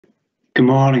Good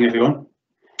morning, everyone.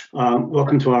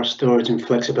 Welcome to our Storage and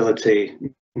Flexibility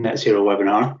Net Zero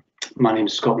webinar. My name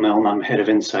is Scott Milne. I'm Head of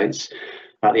Insights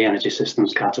at the Energy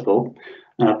Systems Catapult,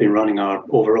 and I've been running our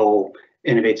overall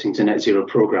Innovating to Net Zero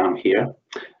programme here.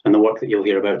 And the work that you'll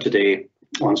hear about today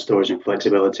on storage and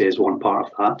flexibility is one part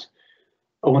of that.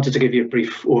 I wanted to give you a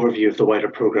brief overview of the wider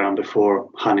programme before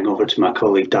handing over to my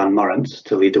colleague Dan Murrant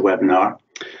to lead the webinar.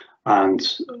 And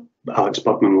Alex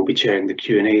Buckman will be chairing the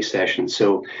Q&A session.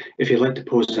 So if you'd like to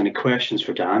pose any questions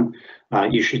for Dan,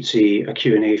 you should see a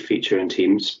Q&A feature in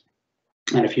Teams.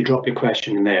 And if you drop your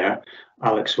question in there,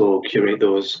 Alex will curate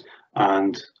those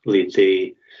and lead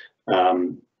the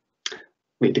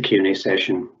Q&A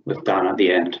session with Dan at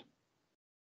the end.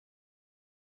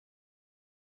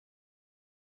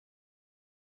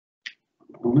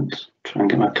 A moment, try and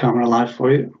get my camera live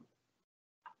for you.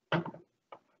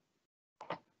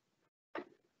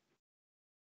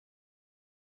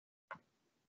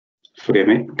 Forgive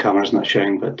me, camera's not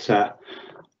showing, but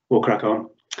we'll crack on.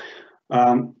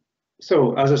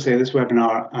 So, as I say, this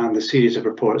webinar and the series of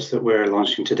reports that we're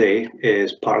launching today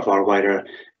is part of our wider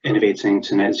Innovating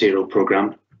to Net Zero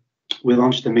programme. We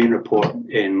launched the main report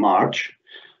in March,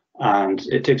 and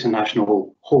it takes a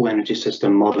national whole energy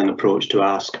system modelling approach to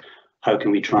ask how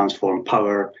can we transform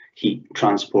power, heat,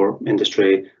 transport,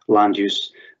 industry, land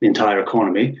use, the entire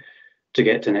economy to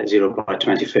get to net zero by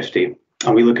 2050.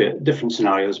 And we look at different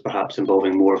scenarios, perhaps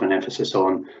involving more of an emphasis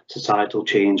on societal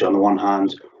change on the one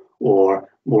hand, or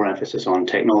more emphasis on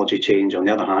technology change on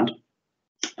the other hand.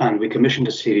 And we commissioned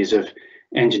a series of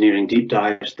engineering deep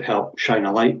dives to help shine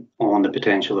a light on the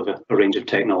potential of a range of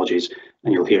technologies.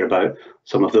 And you'll hear about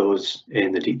some of those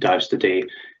in the deep dives today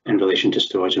in relation to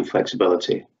storage and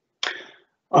flexibility.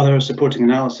 Other supporting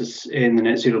analysis in the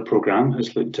Net Zero programme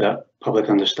has looked at public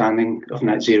understanding of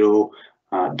net zero,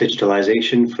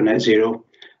 digitalisation for net zero,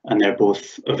 and they're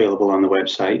both available on the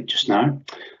website just now.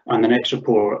 And the next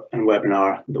report and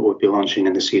webinar that we'll be launching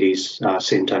in the series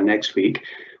same time next week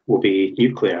will be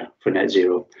nuclear for net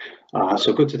zero.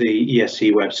 So go to the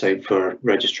ESC website for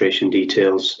registration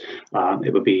details.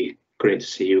 It would be great to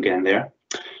see you again there.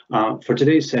 For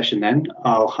today's session then,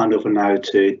 I'll hand over now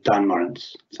to Dan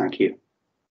Murrant. Thank you.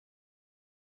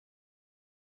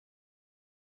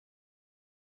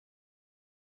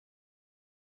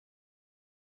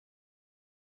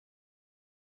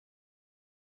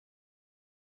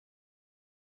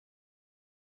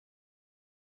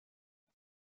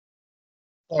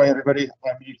 Sorry, everybody,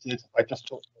 I'm muted. I just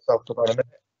talked to myself for about a minute.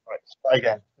 Right, try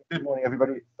again. Good morning,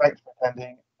 everybody. Thanks for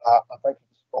attending. And thank you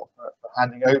to Scott for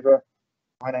handing over.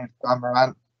 My name's Dan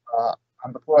Murrant.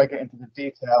 And before I get into the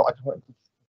detail, I just wanted to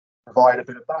provide a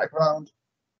bit of background.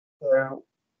 So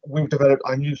we've developed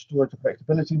our new storage and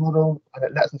flexibility model, and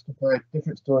it lets us compare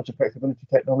different storage and flexibility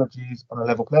technologies on a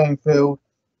level playing field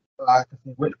to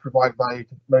see which provide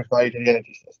most value to the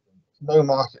energy system. No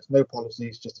markets, no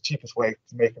policies, just the cheapest way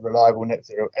to make a reliable net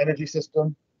zero energy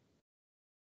system.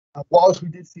 And whilst we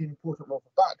did see an important role for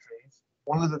batteries,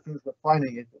 one of the things we're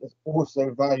finding is that there's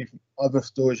also value from other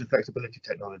storage and flexibility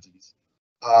technologies.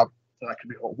 So that could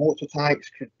be hot water tanks,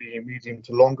 could be medium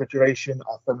to longer duration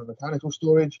thermomechanical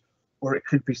storage, or it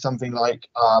could be something like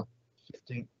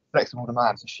shifting flexible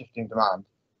demand, so shifting demand.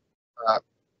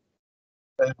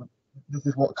 So this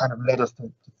is what kind of led us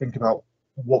to think about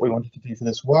what we wanted to do for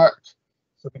this work.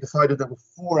 So we decided there were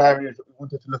 4 areas that we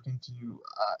wanted to look into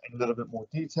in a little bit more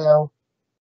detail.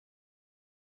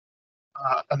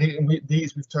 And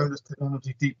we've termed as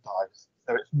technology deep dives.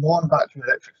 So it's non-battery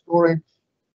electric storage,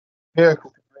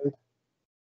 vehicle to grid,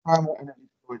 thermal energy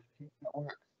storage heat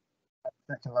networks, and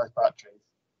centralized batteries.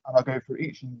 And I'll go through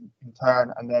each in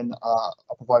turn, and then I'll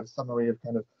provide a summary of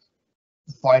kind of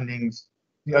the findings,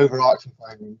 the overarching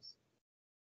findings.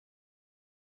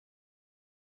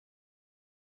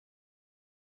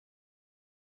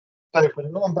 So for the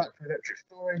non-battery electric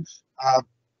storage,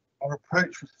 our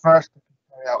approach was first to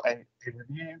carry out a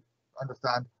review to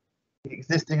understand the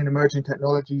existing and emerging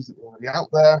technologies that are already out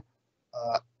there,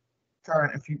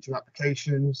 current and future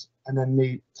applications, and then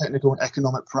the technical and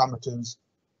economic parameters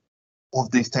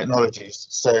of these technologies.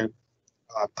 So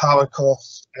power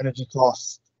costs, energy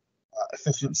costs,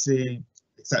 efficiency,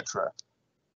 etc.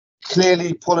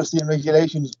 Clearly, policy and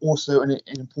regulation is also an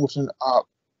important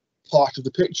part of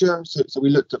the picture. So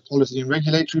we looked at policy and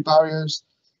regulatory barriers,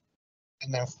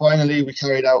 and then finally we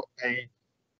carried out a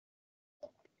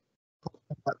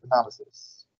impact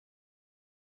analysis.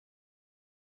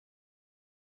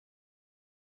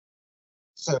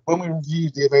 So when we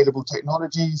reviewed the available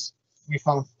technologies, we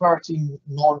found 13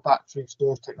 non-battery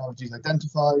storage technologies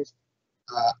identified,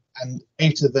 and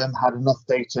 8 of them had enough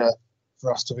data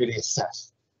for us to really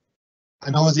assess.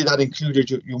 And obviously that included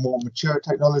your more mature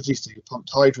technologies, so your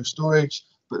pumped hydro storage,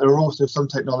 but there are also some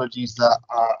technologies that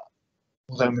are,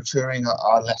 although maturing,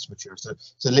 are less mature. So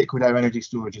liquid air energy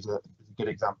storage is a good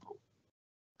example.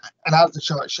 And as the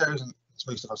chart shows, and as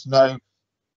most of us know,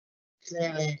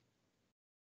 clearly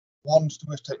one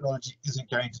storage technology isn't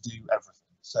going to do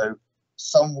everything. So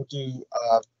some will do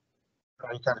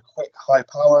very kind of quick, high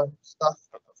power stuff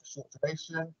for short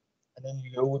duration, and then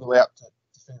you go all the way up to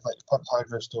things like pumped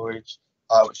hydro storage,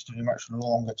 which do much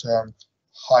longer term,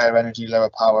 higher energy, lower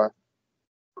power.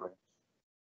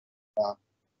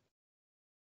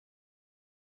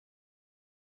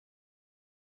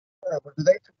 But the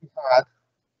data we had,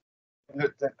 we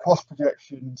looked at cost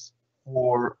projections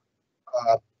for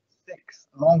 6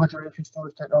 longer duration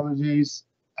storage technologies,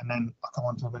 and then I'll come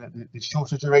on to a minute the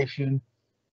shorter duration.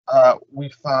 We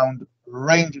found a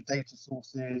range of data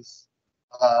sources,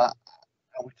 and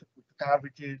we took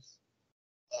averages.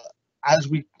 As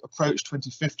we approached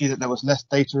 2050, that there was less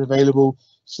data available.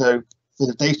 So for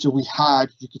the data we had,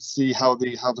 you could see how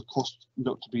the cost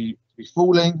looked to be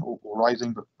falling or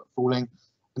rising, but falling,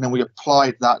 and then we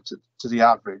applied that to the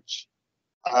average.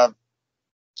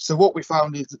 So what we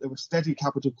found is that there was steady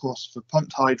capital costs for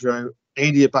pumped hydro,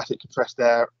 adiabatic compressed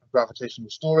air, and gravitational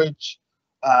storage.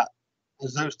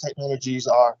 As those technologies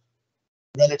are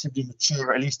relatively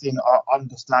mature, at least in our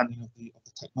understanding of the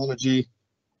technology.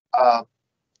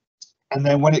 And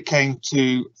then when it came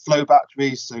to flow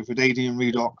batteries, so vanadium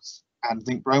redox and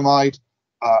zinc bromide,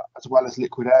 as well as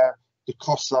liquid air, the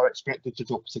costs are expected to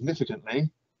drop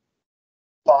significantly,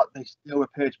 but they still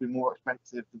appear to be more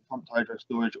expensive than pumped hydro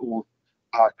storage or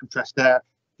compressed air,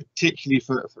 particularly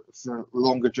for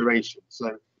longer duration.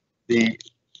 So the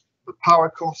power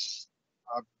costs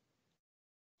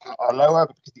are lower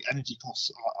because the energy costs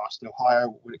are still higher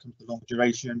when it comes to longer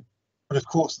duration. But of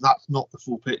course, that's not the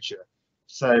full picture.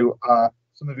 So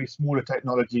some of these smaller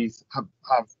technologies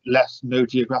have less no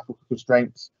geographical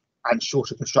constraints and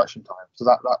shorter construction time. So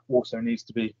that also needs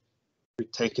to be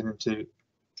taken into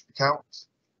account.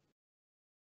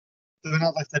 So then,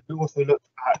 as I said, we also looked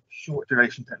at short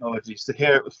duration technologies. So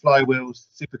here it was flywheels,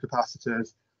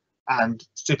 supercapacitors, and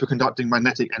superconducting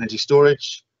magnetic energy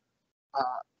storage.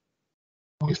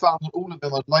 We found that all of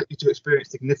them are likely to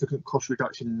experience significant cost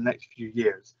reduction in the next few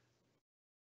years.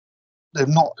 None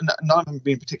of them have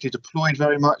been particularly deployed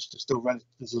very much.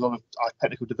 There's a lot of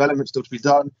technical development still to be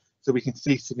done, so we can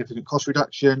see significant cost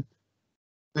reduction.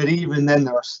 But even then,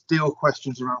 there are still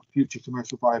questions around future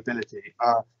commercial viability.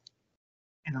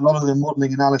 In a lot of the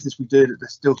modelling analysis we did,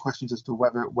 there's still questions as to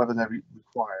whether they're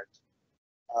required.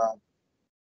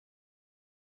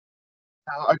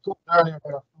 Now, I talked earlier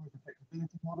about our storage and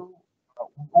flexibility model.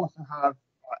 We also have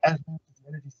ESME, the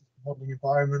energy system modelling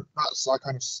environment. That's our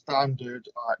kind of standard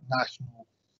national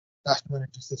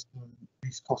energy system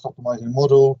least cost optimizing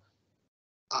model.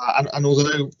 And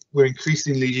although we're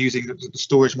increasingly using the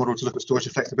storage model to look at storage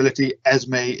and flexibility,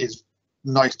 ESME is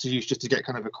nice to use just to get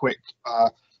kind of a quick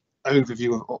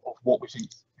overview of what we think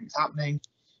is happening.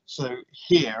 So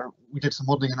here we did some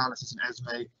modelling analysis in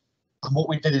ESME, and what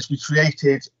we did is we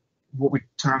created what we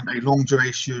termed a long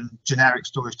duration generic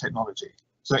storage technology.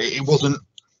 So it wasn't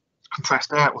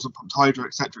compressed air, it wasn't pumped hydro,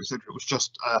 etc., etc. It was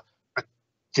just a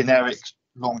generic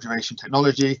long duration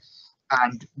technology.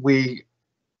 And we,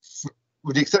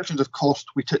 with the exceptions of cost,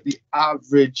 we took the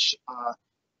average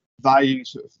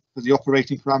values for the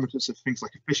operating parameters of things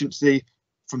like efficiency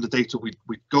from the data we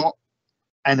got.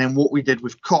 And then what we did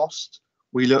with cost,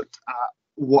 we looked at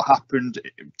what happened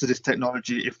to this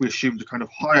technology if we assumed the kind of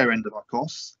higher end of our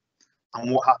costs, and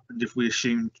what happened if we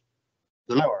assumed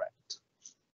the lower end.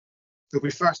 So if we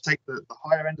first take the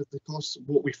higher end of the costs,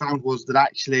 what we found was that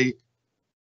actually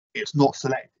it's not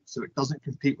selected, so it doesn't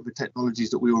compete with the technologies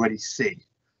that we already see.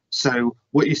 So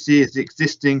what you see is the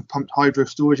existing pumped hydro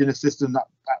storage in a system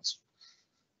that's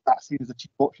seen as a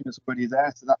cheap option that's already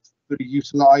there, so that's fully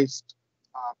utilised.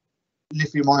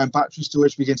 Lithium-ion battery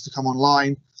storage begins to come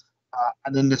online,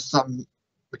 and then there's some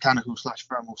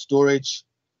mechanical/thermal storage.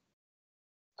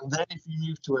 And then if you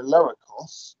move to a lower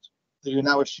cost, so you're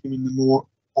now assuming the more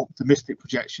optimistic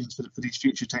projections for these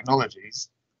future technologies,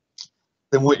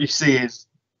 then what you see is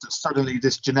that suddenly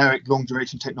this generic long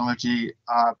duration technology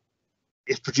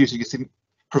is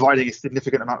providing a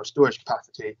significant amount of storage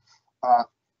capacity.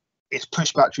 It's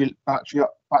pushed batteries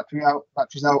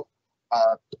out.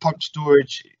 The pumped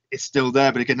storage is still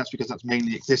there, but again, that's because that's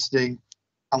mainly existing.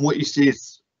 And what you see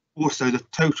is also the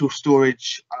total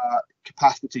storage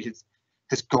capacity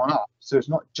has gone up. So it's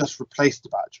not just replaced the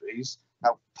batteries.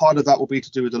 Now, part of that will be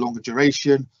to do with the longer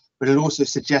duration, but it also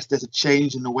suggests there's a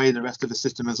change in the way the rest of the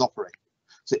system is operating.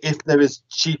 So if there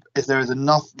is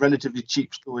enough relatively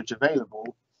cheap storage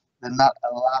available, then that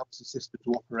allows the system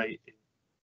to operate in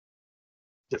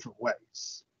different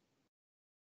ways.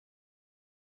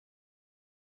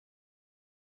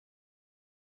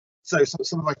 So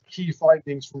some of my key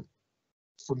findings from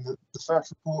the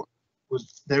first report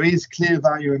was there is clear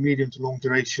value in medium to long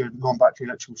duration non-battery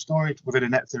electrical storage within a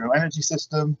net zero energy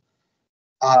system.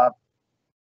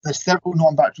 There's several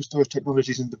non-battery storage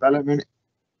technologies in development.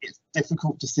 It's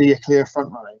difficult to see a clear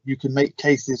front runner. You can make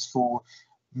cases for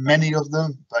many of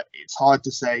them, but it's hard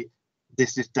to say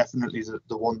this is definitely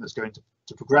the one that's going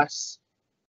to progress.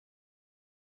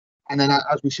 And then,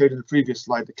 as we showed in the previous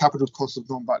slide, the capital cost of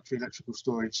non-battery electrical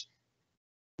storage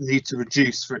need to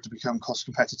reduce for it to become cost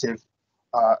competitive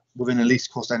within a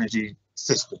least cost energy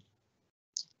system.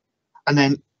 And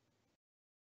then,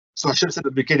 so I should have said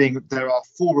at the beginning, there are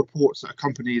 4 reports that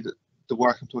accompany the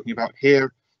work I'm talking about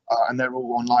here, and they're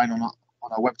all online on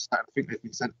our website. I think they've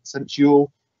been sent to you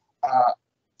all.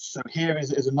 So here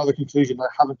is another conclusion that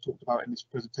I haven't talked about in this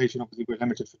presentation. Obviously, we're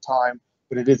limited for time,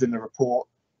 but it is in the report.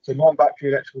 So non-battery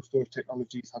electrical storage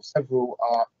technologies have several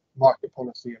market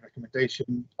policy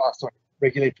and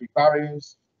regulatory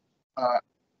barriers.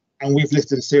 And we've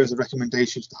listed a series of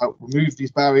recommendations to help remove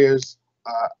these barriers.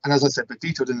 And as I said, they're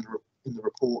detailed in the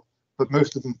report, but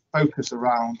most of them focus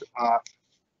around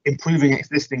improving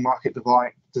existing market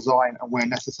design and, where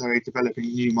necessary, developing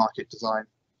new market design.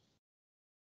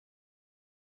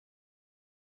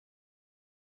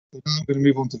 So now I'm going to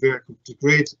move on to vehicle to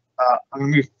grid. I'm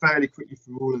going to move fairly quickly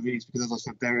through all of these because, as I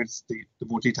said, there is the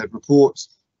more detailed reports,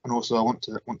 and also I want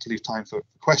to leave time for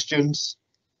questions.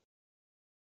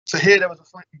 So here there was a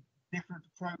slightly different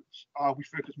approach. We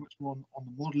focus much more on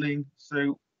the modelling.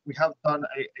 So we have done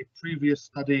a previous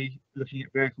study looking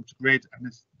at vehicle to grid, and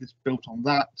this built on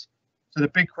that. So the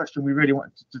big question we really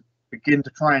wanted to begin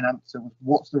to try and answer was,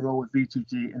 what's the role of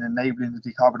V2G in enabling the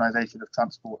decarbonisation of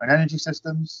transport and energy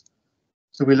systems?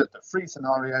 So we looked at 3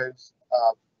 scenarios.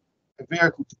 A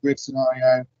vehicle to grid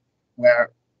scenario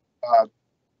where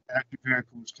electric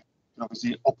vehicles can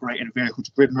obviously operate in vehicle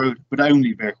to grid mode, but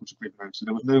only vehicle to grid mode. So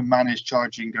there was no managed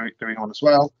charging going on as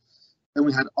well. Then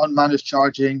we had unmanaged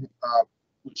charging,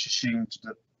 which assumed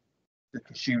that the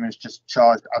consumers just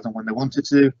charged as and when they wanted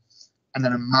to. And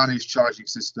then a managed charging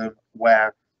system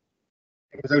where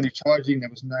it was only charging, there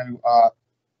was no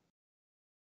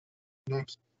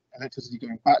electricity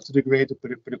going back to the grid,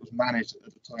 but it was managed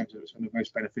at the time, so it was kind of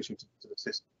most beneficial to the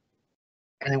system.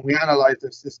 And then we analysed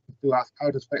the system to ask,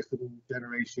 how does flexible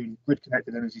generation,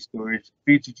 grid-connected energy storage,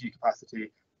 V2G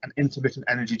capacity, and intermittent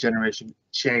energy generation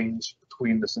change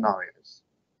between the scenarios?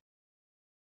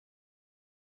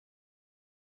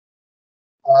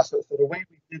 So the way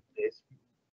we did this,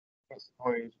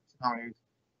 scenarios,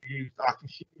 we used our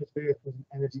Consumers Vehicles and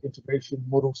Energy Integration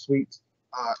Model Suite,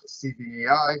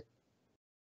 CVEI.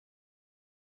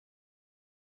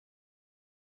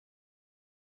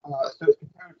 So it's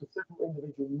compared to several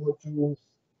individual modules,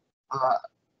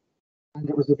 and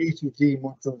it was the V2G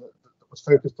module that was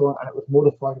focused on, and it was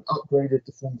modified and upgraded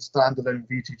to form the standalone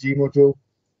V2G module.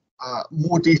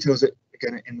 More details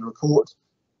again in the report,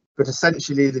 but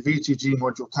essentially the V2G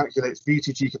module calculates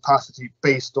V2G capacity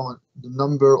based on the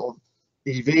number of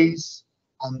EVs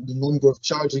and the number of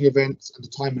charging events and the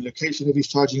time and location of these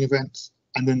charging events,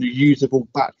 and then the usable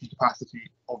battery capacity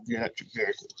of the electric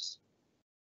vehicles.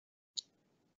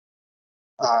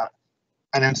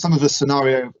 And then some of the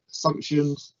scenario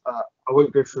assumptions, I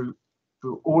won't go through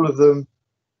all of them,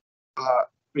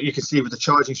 but you can see with the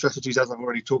charging strategies, as I've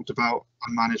already talked about,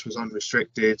 unmanaged was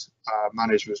unrestricted,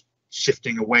 managed was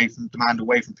shifting away from demand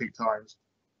away from peak times,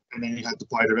 and then you had the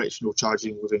bidirectional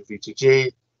charging within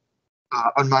V2G.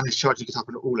 Unmanaged charging could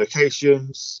happen at all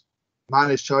locations.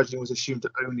 Managed charging was assumed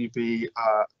to only be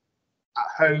at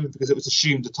home because it was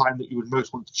assumed the time that you would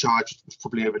most want to charge was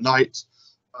probably overnight.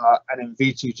 And in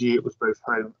V2G, it was both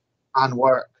home and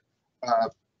work.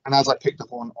 And as I picked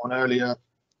up on earlier,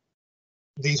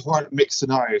 these weren't mixed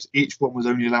scenarios. Each one was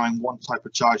only allowing one type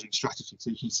of charging strategy. So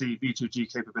you can see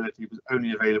V2G capability was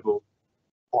only available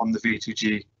on the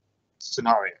V2G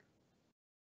scenario.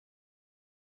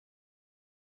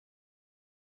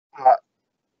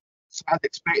 So as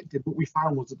expected, what we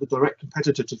found was that the direct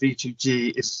competitor to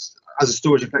V2G is, as a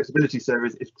storage and flexibility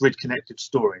service, is grid-connected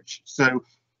storage. So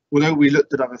although we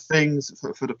looked at other things,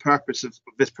 for the purpose of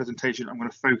this presentation, I'm going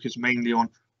to focus mainly on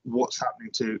what's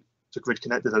happening to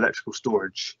grid-connected electrical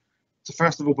storage. So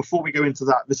first of all, before we go into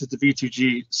that, this is the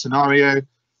V2G scenario.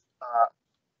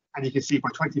 And you can see by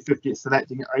 2050, it's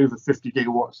selecting over 50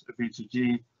 gigawatts of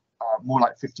V2G, more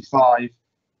like 55. And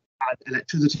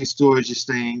electricity storage is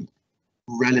staying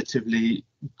relatively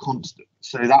constant.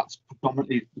 So that's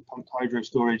predominantly the pumped hydro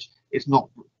storage. It's not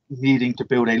needing to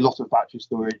build a lot of battery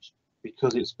storage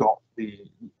because it's got the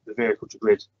vehicle to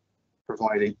grid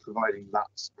providing that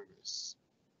service.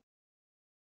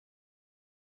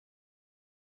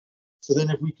 So then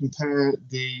if we compare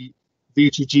the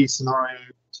V2G scenario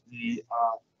to the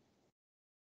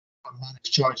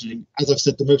managed charging, as I've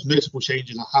said, the most notable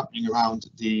changes are happening around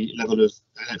the level of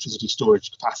electricity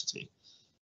storage capacity.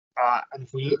 And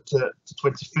if we look to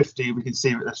 2050, we can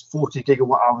see that there's 40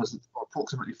 gigawatt hours, or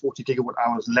approximately 40 gigawatt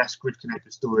hours less grid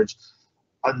connected storage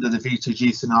under the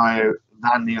V2G scenario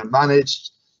than the unmanaged.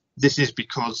 This is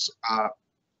because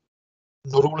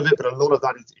not all of it, but a lot of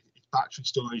that is battery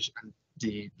storage, and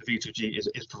the V2G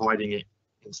is providing it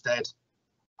instead.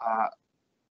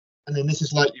 And then this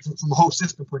is likely, from a whole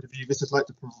system point of view, this is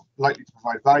likely to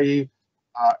provide value.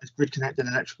 As grid connected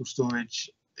electrical storage,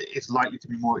 it's likely to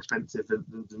be more expensive than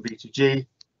V2G.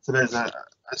 So there's a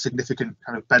significant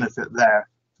kind of benefit there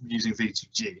from using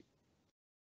V2G.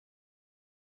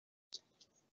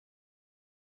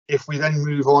 If we then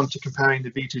move on to comparing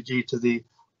the V2G to the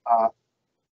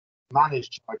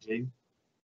managed charging,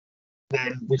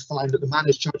 then we find that the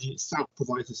managed charging itself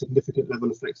provides a significant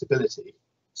level of flexibility.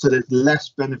 So there's less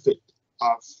benefit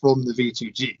from the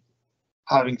V2G.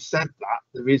 Having said that,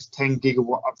 there is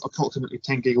approximately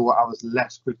 10 gigawatt hours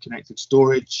less grid connected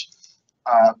storage.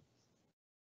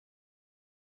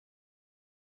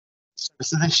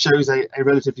 So this shows a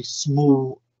relatively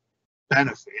small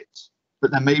benefit,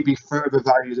 but there may be further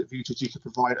value that V2G could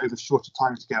provide over shorter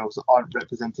timescales that aren't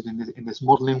represented in this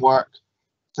modelling work.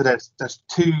 So there's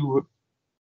two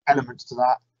elements to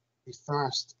that. The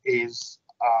first is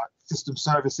system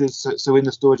services. So in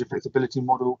the storage and flexibility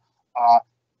model,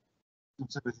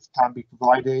 services can be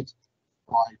provided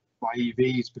by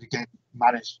EVs, but again,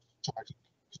 managed charging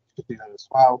could do that as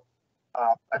well.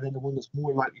 And then the one that's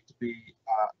more likely to be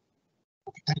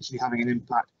potentially having an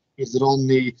impact is that on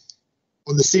the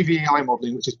CVAI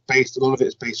modelling, which is based, a lot of it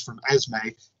is based from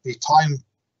ESME,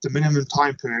 the minimum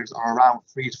time periods are around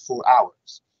 3 to 4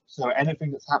 hours. So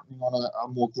anything that's happening on a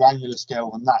more granular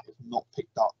scale than that is not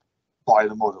picked up by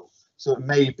the model. So it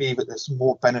may be that there's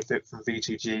more benefit from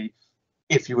V2G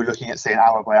if you were looking at, say, an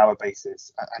hour-by-hour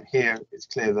basis. And here it's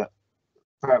clear that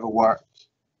further work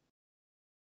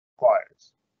required.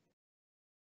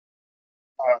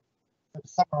 To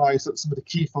summarise some of the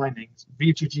key findings,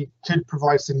 V2G could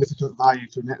provide significant value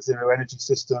to a net zero energy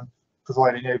system,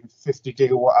 providing over 50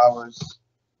 gigawatt hours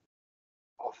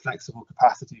of flexible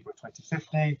capacity by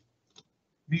 2050.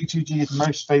 V2G is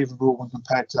most favourable when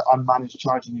compared to unmanaged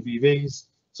charging of EVs,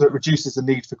 so it reduces the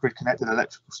need for grid-connected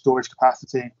electrical storage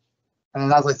capacity.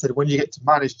 And as I said, when you get to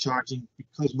managed charging,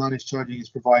 because managed charging is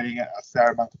providing a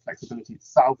fair amount of flexibility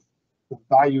itself, the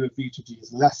value of V2G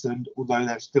is lessened, although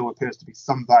there still appears to be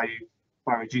some value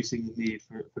by reducing the need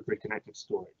for grid-connected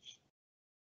storage.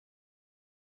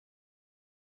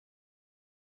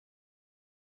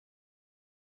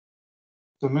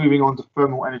 So moving on to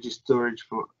thermal energy storage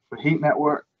for heat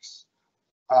networks,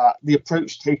 the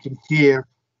approach taken here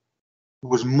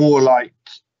was more like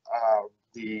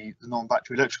the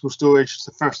non-battery electrical storage.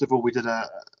 So first of all, we did a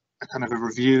kind of a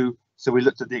review. So we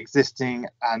looked at the existing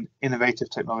and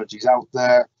innovative technologies out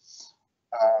there,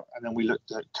 and then we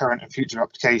looked at current and future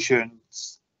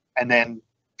applications, and then,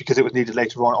 because it was needed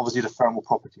later on, obviously the thermal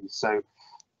properties, so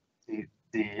the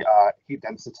heat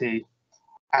density,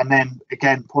 and then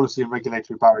again policy and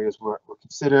regulatory barriers were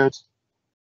considered,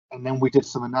 and then we did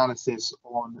some analysis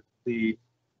on the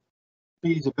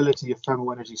feasibility of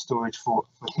thermal energy storage for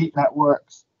heat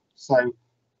networks. So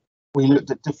we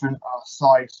looked at different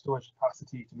size storage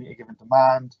capacity to meet a given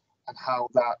demand, and how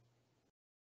that,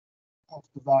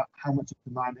 after that, how much of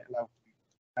demand it allowed to be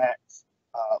met,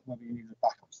 whether you need a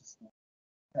backup system,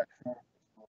 etc.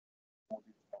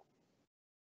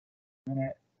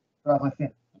 So as I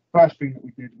said, the first thing that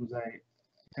we did was a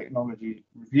technology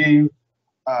review,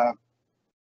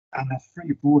 and there's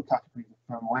three broad categories of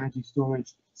thermal energy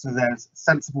storage. So there's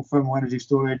sensible thermal energy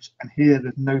storage, and here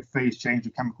there's no phase change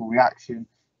or chemical reaction.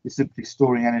 You're simply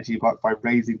storing energy by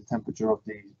raising the temperature of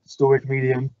the storage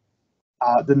medium.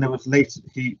 Then there was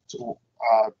latent heat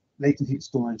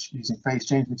storage using phase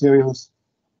change materials,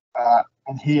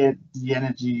 and here the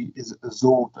energy is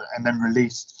absorbed and then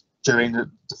released during the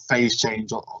phase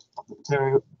change of the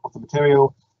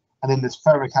material. And then there's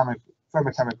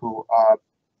thermochemical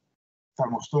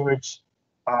thermal storage,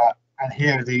 and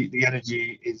here the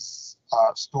energy is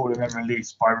stored and then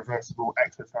released by reversible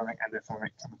exothermic and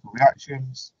endothermic chemical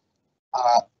reactions.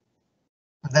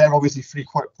 And they're obviously three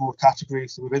quite broad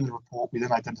categories. So within the report, we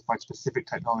then identified specific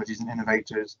technologies and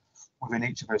innovators within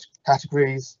each of those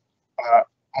categories.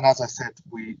 And as I said,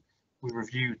 we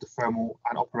reviewed the thermal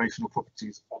and operational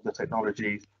properties of the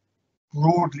technologies.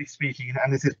 Broadly speaking,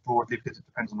 and this is broadly because it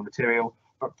depends on the material,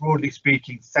 but broadly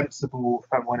speaking, sensible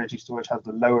thermal energy storage has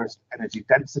the lowest energy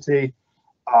density,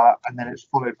 and then it's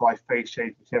followed by phase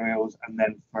change materials and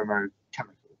then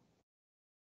thermochemical.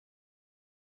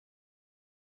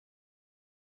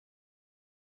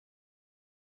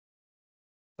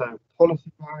 So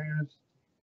policy barriers,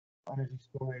 energy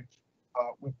storage,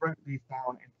 we broke these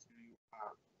down into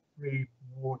three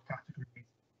broad categories.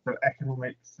 So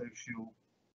economic, social,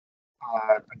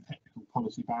 and technical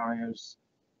policy barriers.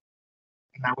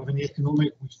 Now within the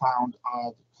economic, we found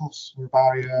the costs were a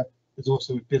barrier. There's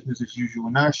also business as usual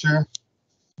inertia.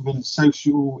 Within the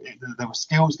social, there were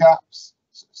skills gaps.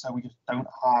 So we just don't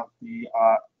have the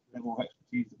level of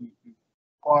expertise that we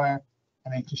require.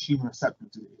 And then consumer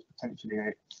acceptance is potentially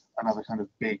another kind of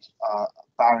big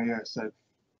barrier. So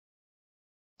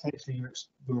potentially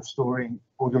you're restoring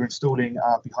or you're installing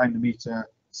behind the meter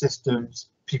systems.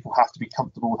 People have to be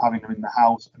comfortable with having them in the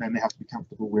house, and then they have to be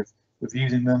comfortable with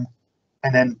using them.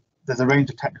 And then there's a range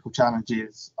of technical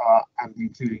challenges, and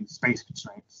including space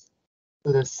constraints.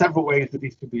 So there's several ways that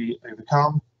these can be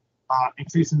overcome.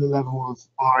 Increasing the level of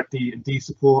R&D and D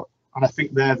support, and I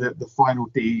think there that the final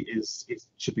D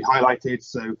should be highlighted.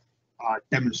 So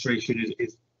demonstration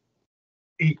is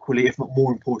equally, if not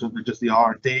more important than just the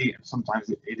R&D, and sometimes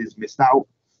it is missed out.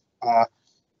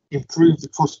 Improve the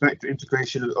cross-vector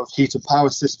integration of heat and power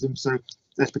systems. So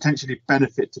there's potentially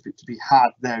benefit to be had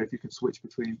there if you can switch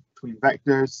between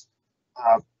vectors.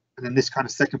 And then this kind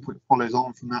of second point follows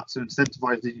on from that. So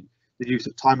incentivize the use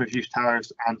of time of use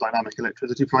tariffs and dynamic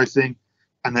electricity pricing.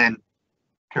 And then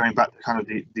going back to kind of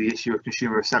the issue of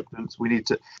consumer acceptance, we need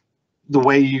to, the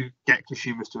way you get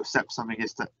consumers to accept something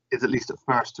is at least at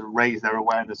first to raise their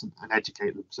awareness and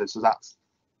educate them. So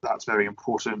that's very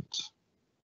important.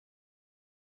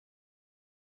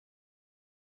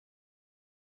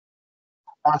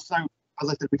 So as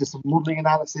I said, we did some modelling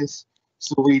analysis.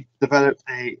 So we developed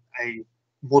a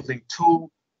modelling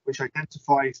tool which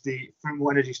identifies the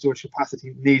thermal energy storage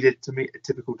capacity needed to meet a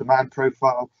typical demand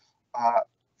profile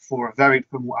for a varied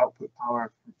thermal output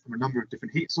power from a number of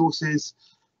different heat sources.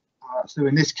 So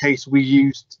in this case, we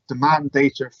used demand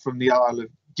data from the Isle of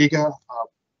Giga,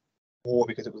 more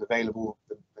because it was available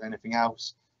than anything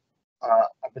else.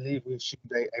 I believe we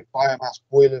assumed a biomass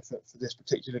boiler for this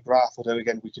particular graph, although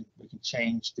again we can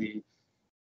change the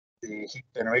heat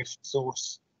generation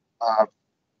source.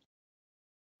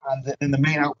 And then the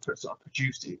main outputs that are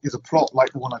produced is a plot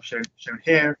like the one I've shown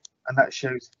here, and that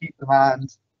shows heat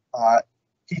demand,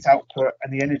 heat output,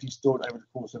 and the energy stored over the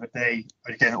course of a day,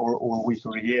 again, or a week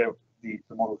or a year, the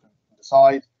model can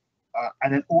decide.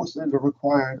 And then also the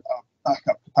required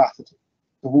backup capacity.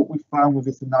 So what we found with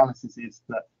this analysis is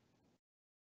that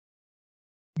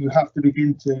you have to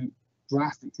begin to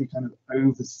drastically kind of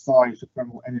oversize the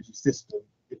thermal energy system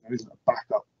if there isn't a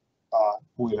backup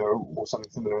boiler or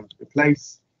something similar in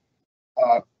place.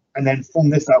 And then from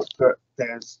this output,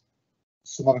 there's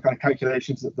some other kind of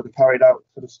calculations that are carried out.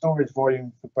 So the storage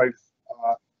volume for both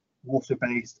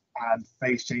water-based and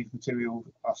phase change material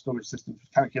storage systems was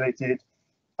calculated,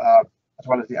 as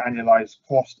well as the annualized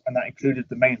cost, and that included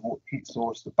the main heat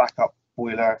source, the backup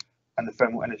boiler, and the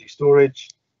thermal energy storage.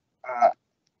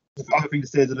 The other thing to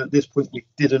say is that at this point we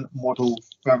didn't model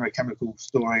thermochemical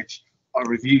storage. Our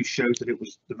review showed that it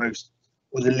was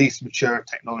the least mature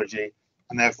technology,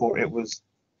 and therefore it wasn't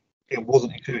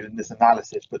included in this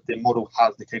analysis, but the model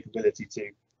has the capability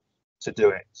to do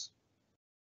it.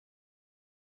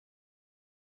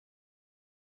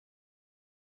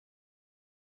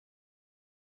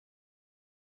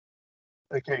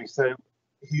 Okay, so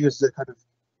here's the kind of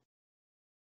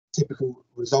typical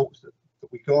results that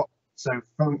we got. So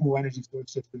thermal energy storage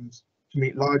systems can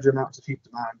meet larger amounts of heat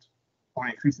demand by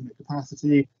increasing the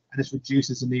capacity, and this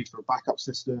reduces the need for a backup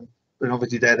system. But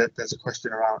obviously there's a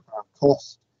question around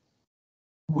cost.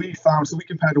 We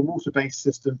compared a water-based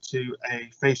system to a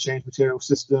phase change material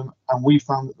system, and we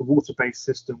found that the water-based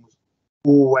system was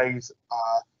always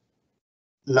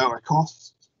lower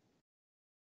cost,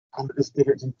 and that this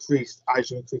difference increased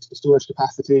as you increase the storage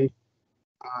capacity.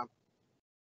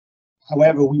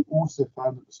 However, we also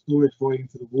found that the storage volume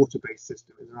for the water-based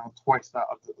system is around twice that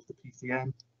of the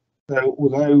PCM. So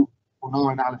although on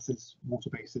our analysis,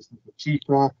 water-based systems were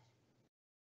cheaper,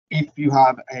 if you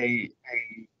have a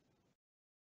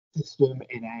system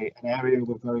in an area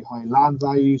with very high land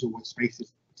values or where space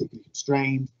is particularly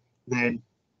constrained, then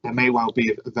there may well be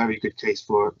a very good case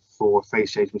for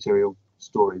phase change material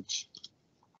storage.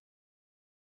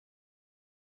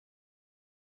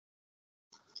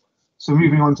 So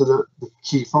moving on to the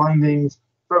key findings,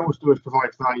 thermal storage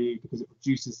provides value because it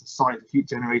reduces the size of heat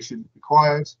generation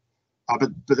required, but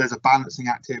there's a balancing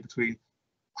act here between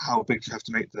how big you have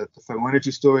to make the thermal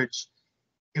energy storage.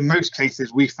 In most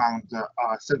cases, we found that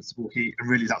sensible heat, and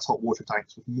really that's hot water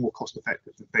tanks, was more cost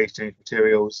effective than phase change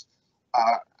materials.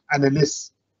 And in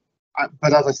this,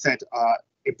 but as I said,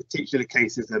 in particular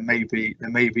cases, there may be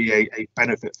a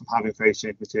benefit from having phase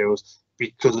change materials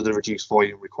because of the reduced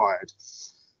volume required.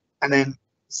 And then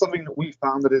something that we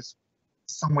found that is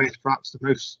in some ways perhaps the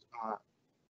most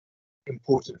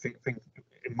important thing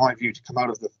in my view to come out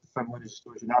of the thermal energy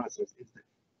storage analysis is that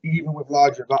even with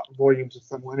larger volumes of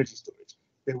thermal energy storage,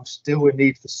 there was still a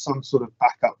need for some sort of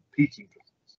backup peaking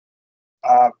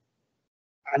plans.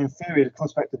 And in theory, the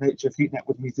cost-effective nature of heat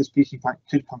network means this peaking plant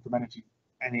could come from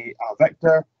any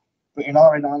vector, but in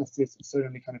our analysis, it's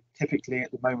certainly kind of typically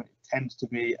at the moment it tends to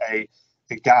be a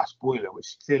gas boiler, which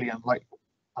is clearly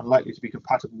unlikely to be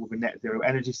compatible with a net zero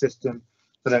energy system.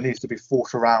 So there needs to be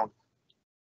thought around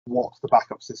what's the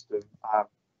backup system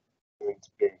going to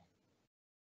be.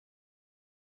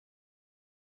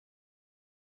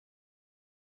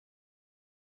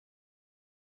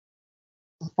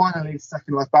 And finally,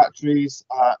 second life batteries,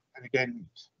 and again,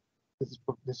 this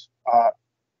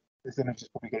image is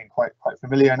probably getting quite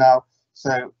familiar now.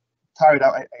 So carried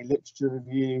out a literature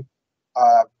review.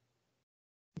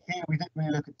 Here we didn't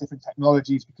really look at different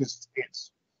technologies because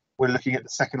we're looking at the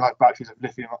second life batteries of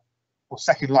lithium, or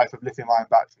second life of lithium-ion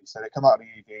batteries. So they come out of the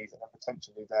EVs and then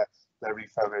potentially they're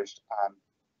refurbished and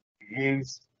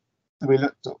reused. So we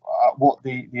looked at what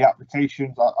the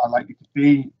applications are likely to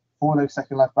be for those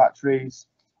second life batteries,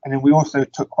 and then we also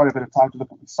took quite a bit of time to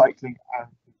look at recycling and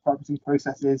repurposing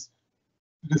processes,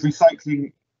 because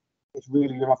recycling is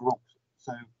really your other option.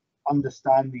 So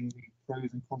understanding the pros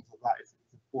and cons of that is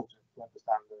important to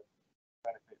understand the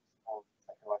benefits of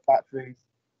second life batteries.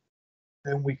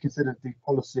 Then we considered the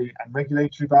policy and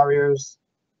regulatory barriers,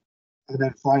 and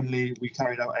then finally we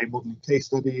carried out a modelling case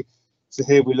study. So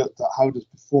here we looked at how does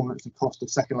performance and cost of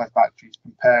second life batteries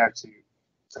compare to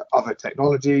other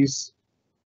technologies.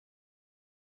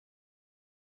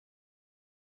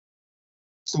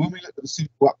 So when we looked at the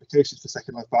suitable applications for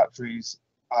second life batteries,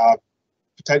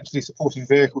 potentially supporting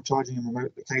vehicle charging in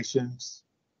remote locations,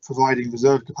 providing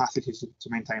reserve capacity to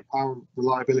maintain power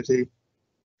reliability,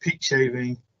 peak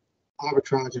shaving,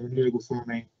 arbitrage and renewable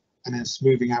firming, and then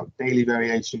smoothing out daily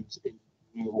variations in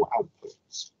renewable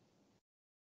outputs.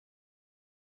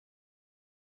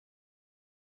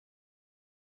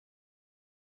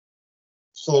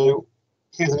 So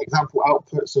here's an example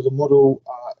output. So the model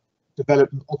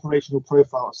developed an operational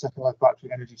profile of second life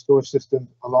battery energy storage system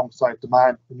alongside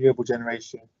demand, renewable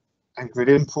generation, and grid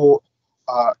import.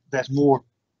 There's more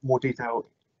detail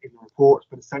in the report,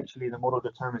 but essentially the model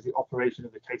determines the operation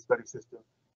of the case study system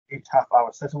each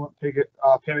half-hour settlement period,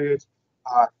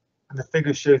 and the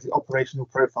figure shows the operational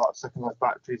profile of second life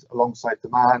batteries alongside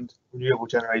demand, renewable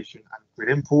generation, and grid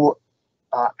import.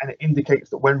 And it indicates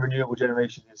that when renewable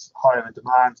generation is higher than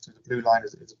demand, so the blue line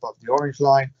is above the orange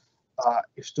line.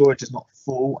 If storage is not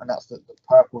full, and that's the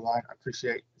purple line, I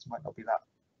appreciate this might not be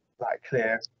that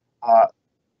clear,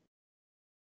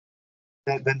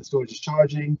 then the storage is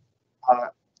charging.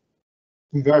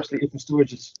 Conversely, if the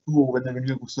storage is full, then the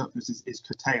renewable surplus is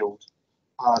curtailed.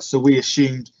 So we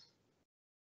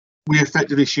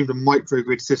effectively assumed a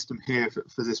microgrid system here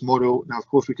for this model. Now, of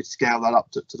course, we could scale that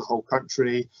up to the whole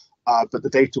country, but the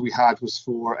data we had was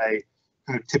for a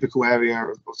kind of typical area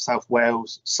of South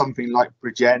Wales, something like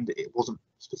Bridgend. It wasn't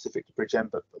specific to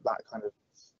Bridgend, but that kind of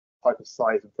type of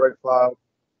size and profile.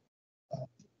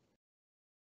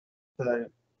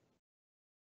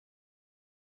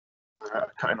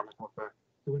 Cutting on my there.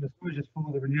 So when the storage is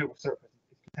full, the renewable surplus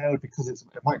is curtailed because it's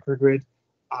a microgrid.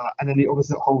 And then the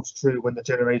opposite holds true when the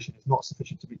generation is not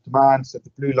sufficient to meet demand. So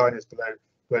the blue line is below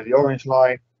the orange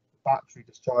line, the battery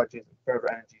discharges and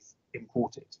further energy is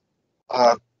imported.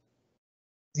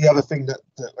 The other thing that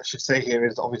I should say here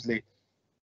is obviously,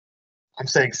 I'm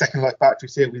saying second life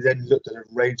batteries here, we then looked at a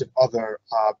range of other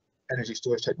energy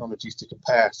storage technologies to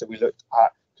compare. So we looked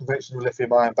at conventional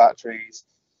lithium-ion batteries,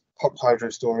 pumped hydro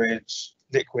storage,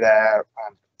 liquid air,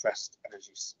 and compressed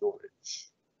energy storage.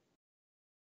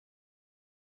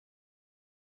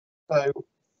 So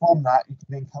from that, you can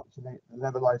then calculate the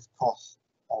levelized cost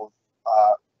of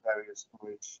various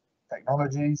storage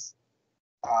technologies.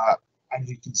 And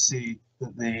you can see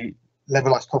that the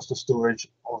levelized cost of storage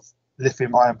of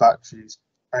lithium-ion batteries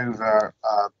over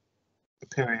the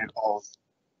period of,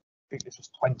 I think this was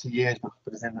 20 years, but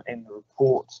it's in the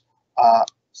report,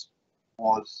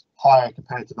 was higher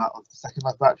compared to that of the second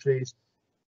life batteries.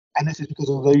 And this is because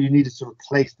although you needed to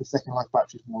replace the second life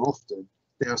batteries more often,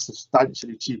 they are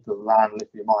substantially cheaper than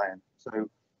lithium ion. So,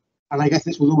 and I guess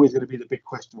this was always going to be the big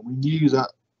question. We knew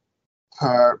that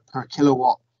per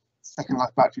kilowatt, second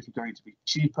life batteries were going to be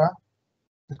cheaper.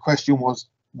 The question was,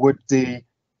 would the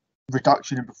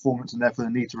reduction in performance and therefore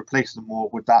the need to replace them more,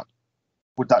 would that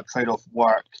trade-off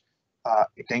work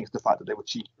against the fact that they were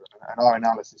cheaper? And our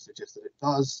analysis suggests that it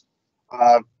does.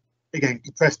 Again,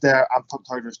 compressed air and pumped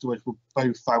hydro storage were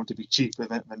both found to be cheaper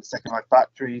than the second life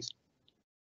batteries,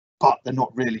 but they're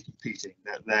not really competing.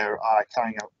 They're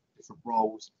carrying out different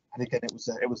roles. And again,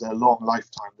 it was a long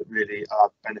lifetime that really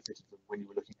benefited them when you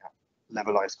were looking at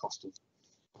levelized cost of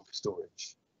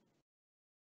storage.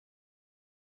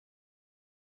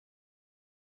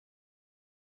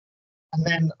 And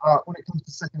then when it comes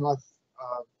to second life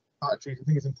batteries, I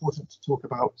think it's important to talk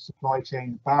about supply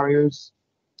chain barriers.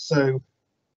 So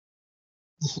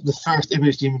the first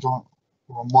image on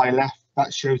my left,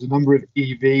 that shows a number of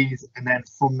EVs, and then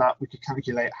from that we could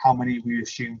calculate how many we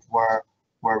assumed were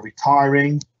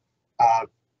retiring.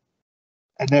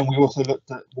 And then we also looked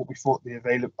at what we thought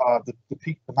the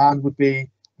peak demand would be,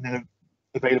 and then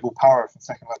available power from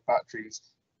second life batteries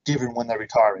given when they're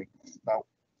retiring. Now,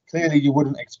 clearly you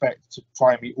wouldn't expect to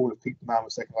try and meet all of peak demand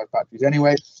with second life batteries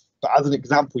anyway, but as an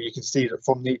example, you can see that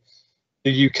from the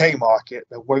UK market,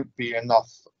 there won't be enough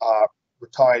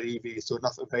retired EVs, so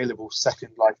enough available second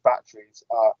life batteries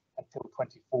until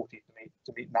 2040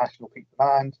 to meet national peak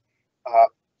demand.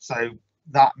 So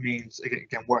that means,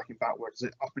 again, working backwards,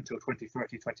 up until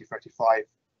 2030, 2035,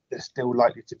 there's still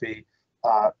likely to be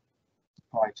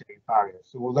supply chain barriers.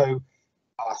 So although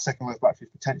second life batteries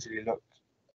potentially look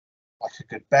like a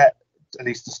good bet, at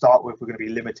least to start with, we're going to be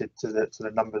limited to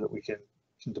the number that we can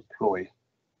deploy.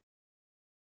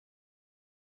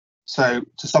 So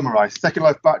to summarize, second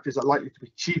life batteries are likely to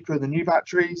be cheaper than new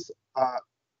batteries.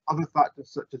 Other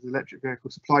factors such as electric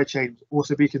vehicle supply chain will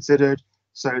also be considered.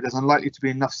 So there's unlikely to be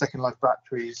enough second life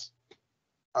batteries,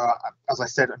 as I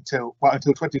said, until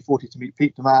 2040 to meet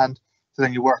peak demand. So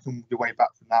then you're working your way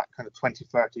back from that. Kind of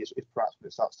 2030 is perhaps when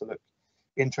it starts to look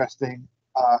interesting.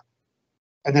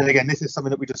 And then again, this is something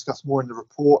that we discuss more in the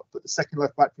report, but the second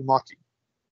life battery market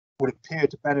would appear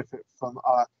to benefit from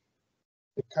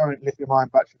the current lithium-ion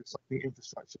battery recycling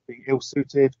infrastructure being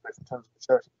ill-suited, both in terms of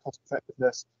maturity and cost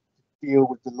effectiveness, to deal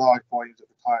with the large volumes of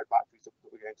retired batteries that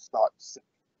we're going to start to see.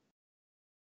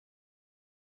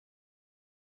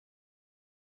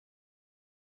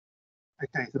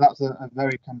 Okay, so that's a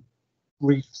very kind of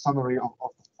brief summary of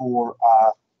the four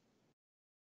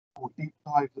deep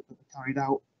dives that we carried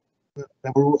out. But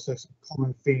there were also some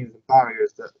common themes and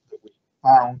barriers that we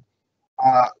found.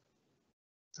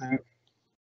 So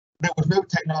there was no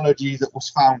technology that was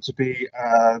found to be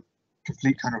a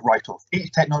complete kind of write-off.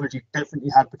 Each technology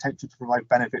definitely had potential to provide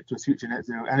benefit to a future net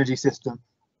zero energy system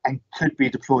and could be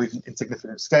deployed in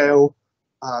significant scale.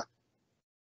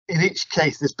 In each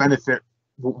case, this benefit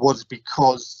was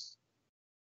because,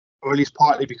 or at least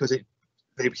partly because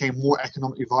they became more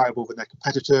economically viable than their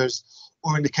competitors,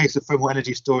 or in the case of thermal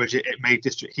energy storage, it made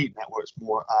district heat networks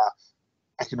more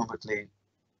economically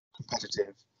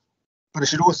competitive. But I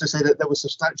should also say that there were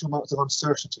substantial amounts of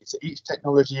uncertainty. So each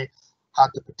technology had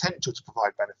the potential to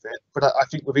provide benefit, but I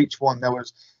think with each one there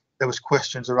was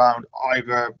questions around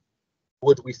either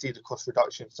would we see the cost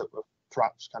reductions that were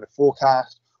perhaps kind of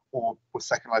forecast, or with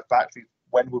second life batteries,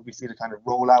 when would we see the kind of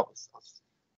rollout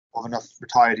of enough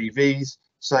retired EVs?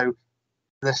 So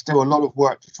there's still a lot of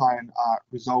work to try and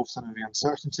resolve some of the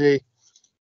uncertainty.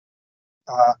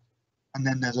 And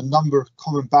then there's a number of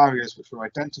common barriers which were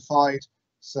identified.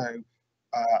 So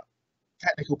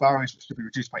technical barriers which could be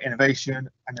reduced by innovation,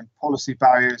 and then policy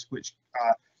barriers which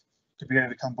could be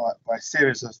overcome by a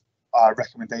series of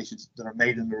recommendations that are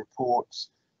made in the reports.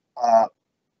 And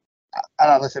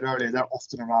as I said earlier, they're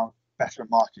often around better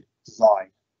market design.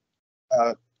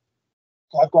 So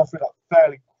I've gone through that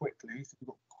fairly quickly, so we've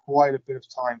got quite a bit of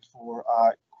time for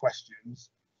questions.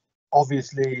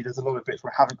 Obviously, there's a lot of bits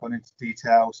where I haven't gone into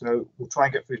detail, so we'll try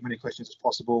and get through as many questions as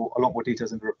possible, a lot more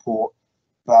details in the report.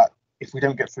 But if we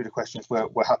don't get through the questions,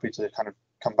 we're happy to kind of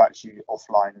come back to you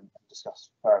offline and discuss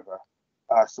further.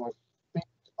 So I think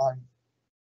I'm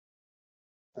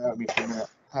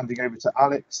handing over to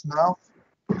Alex now.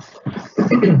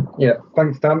 Yeah,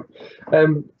 thanks, Dan.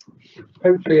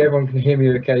 Hopefully everyone can hear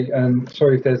me okay.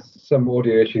 Sorry if there's some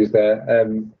audio issues there.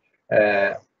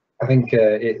 I think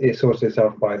it sorts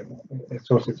itself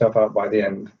out by the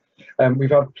end. We've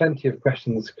had plenty of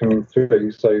questions coming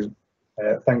through, so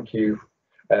thank you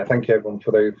everyone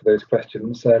for those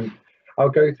questions. I'll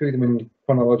go through them in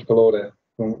chronological order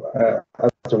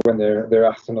as to when they're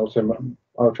asked, and also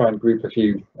I'll try and group a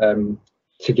few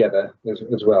together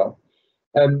as well.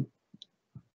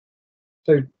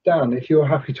 So Dan, if you're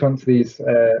happy to answer these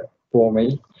for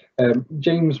me.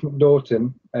 James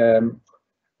McNaughton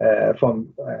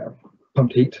from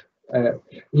Pumped Heat,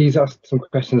 he's asked some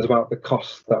questions about the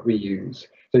costs that we use.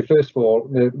 So first of all,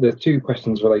 there's two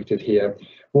questions related here.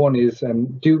 One is,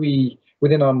 do we,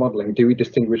 within our modelling, do we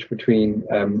distinguish between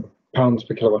pounds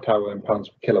per kilowatt hour and pounds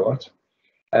per kilowatt?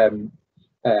 And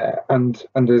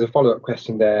there's a follow-up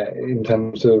question there in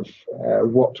terms of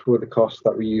what were the costs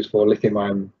that we use for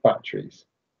lithium-ion batteries?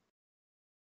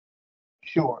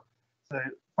 Sure. So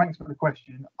thanks for the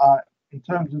question. In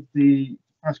terms of the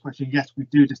first question, yes, we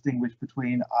do distinguish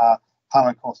between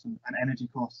power costs and energy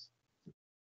costs,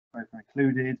 both are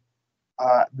included.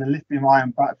 The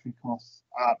lithium-ion battery costs,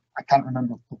 I can't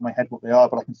remember off the top of my head what they are,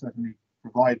 but I can certainly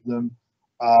provide them.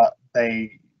 They're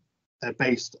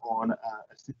based on a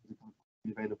system of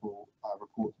available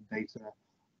reports and data,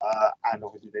 and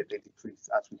obviously they decrease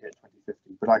as we hit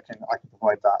 2050. But I can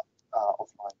provide that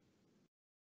offline.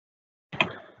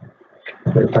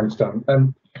 Great, thanks, Dan.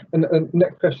 And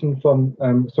next question from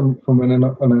an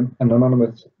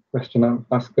anonymous question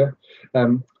asker.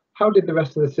 How did the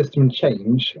rest of the system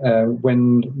change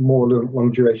when more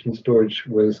long duration storage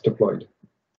was deployed?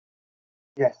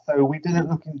 Yes, so we didn't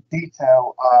look in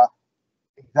detail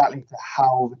exactly to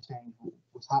how the change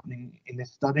was happening in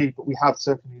this study, but we have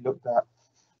certainly looked at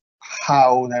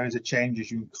how there is a change as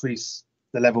you increase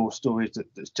the level of storage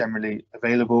that's generally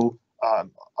available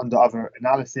under other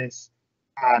analysis,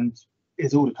 and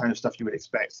it's all the kind of stuff you would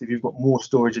expect. So if you've got more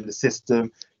storage in the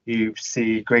system, you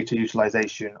see greater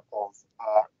utilization of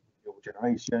renewable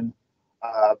generation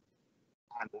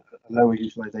and a lower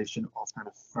utilization of kind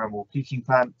of thermal peaking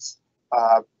plants.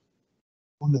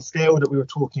 On the scale that we were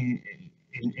talking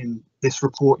in this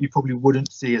report, you probably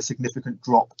wouldn't see a significant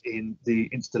drop in the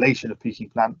installation of peaking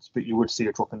plants, but you would see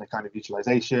a drop in the kind of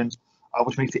utilization,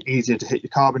 which makes it easier to hit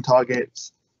your carbon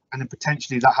targets. And then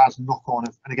potentially that has knock-on,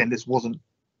 and again, this wasn't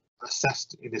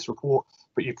assessed in this report,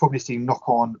 but you probably see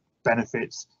knock-on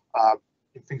benefits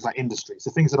in things like industry.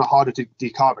 So things that are harder to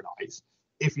decarbonize,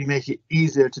 if you make it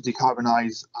easier to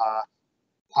decarbonize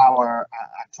power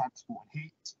and transport and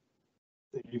heat,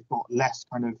 that you've got less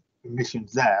kind of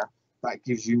emissions there. That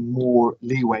gives you more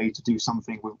leeway to do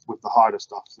something with the harder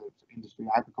stuff, so industry,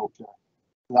 agriculture.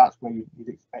 So that's where you'd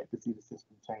expect to see the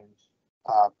system change.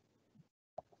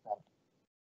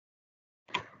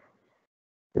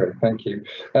 Great, thank you.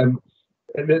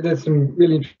 There's some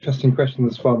really interesting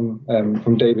questions from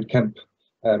David Kemp,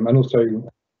 and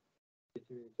also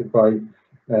by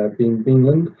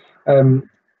Beanland,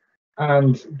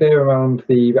 and they're around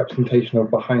the representation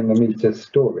of behind the meter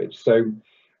storage. So,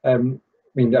 I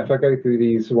mean, if I go through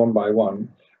these one by one,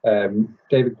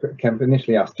 David Kemp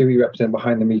initially asked, do we represent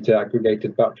behind the meter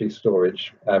aggregated battery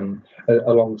storage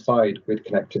alongside with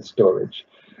connected storage?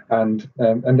 And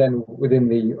then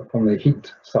within from the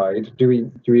heat side, do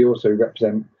we also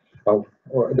represent? Or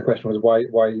the question was, why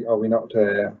are we not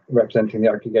representing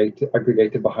the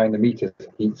aggregated behind the meter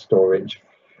heat storage?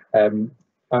 And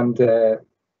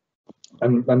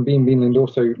Beanland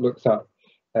also looks at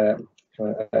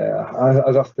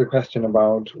has asked the question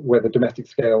about whether domestic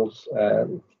scales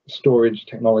storage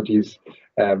technologies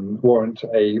warrant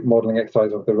a modelling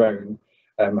exercise of their own.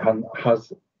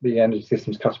 Has the Energy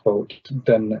Systems Catapult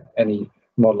done any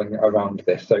modelling around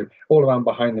this? So all around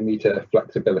behind the meter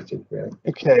flexibility, really.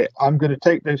 Okay, I'm going to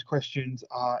take those questions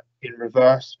in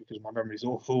reverse because my memory is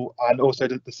awful, and also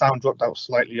the sound dropped out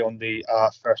slightly on the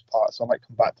first part, so I might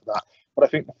come back to that. But I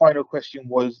think the final question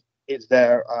was, is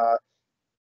there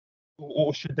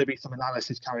or should there be some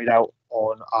analysis carried out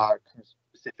on kind of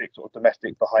specific sort of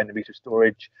domestic behind the meter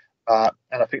storage? And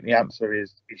I think the answer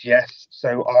is yes.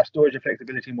 So our storage and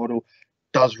flexibility model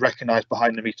does recognise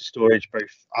behind the meter storage,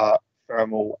 both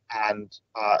thermal and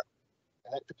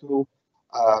electrical,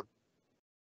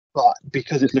 but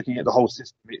because it's looking at the whole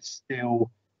system,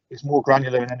 it's more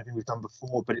granular than anything we've done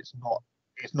before, but it's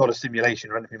not a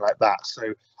simulation or anything like that.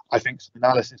 So I think some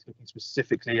analysis looking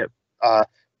specifically at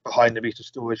behind the meter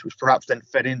storage, which perhaps then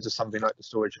fed into something like the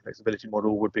storage and flexibility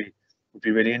model, would be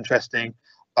really interesting.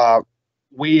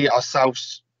 We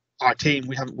ourselves, our team,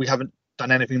 we haven't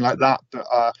done anything like that, but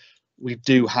we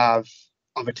do have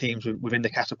other teams within the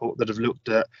Catapult that have looked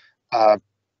at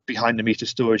behind the meter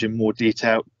storage in more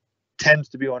detail. Tends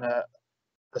to be on a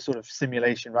sort of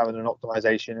simulation rather than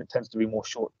optimization. It tends to be more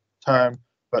short term,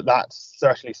 but that's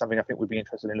certainly something I think we'd be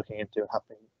interested in looking into and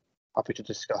happy to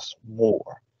discuss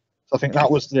more. So I think that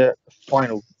was the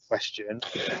final question.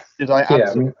 Did I Yeah,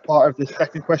 answer part of the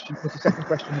second question? Was the second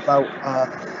question about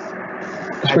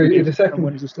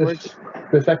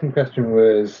the second question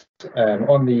was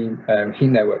on the heat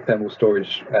network thermal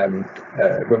storage kind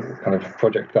of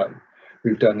project that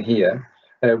we've done here.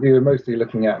 We were mostly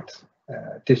looking at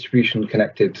distribution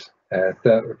connected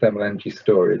thermal energy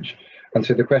storage, and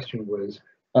so the question was,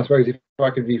 I suppose if I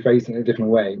could rephrase it in a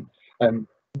different way,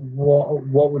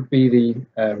 what would be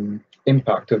the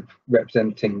impact of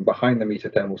representing behind the meter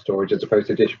thermal storage as opposed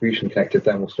to distribution connected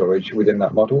thermal storage within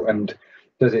that model, and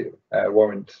does it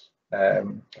warrant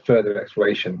further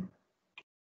exploration?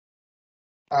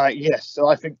 Yes, so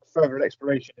I think further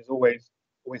exploration is always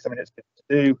something that's good to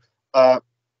do.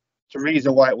 The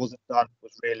reason why it wasn't done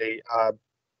was really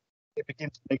it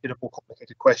begins to make it a more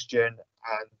complicated question,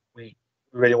 and we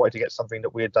really wanted to get something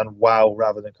that we had done well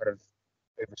rather than kind of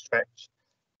overstretch.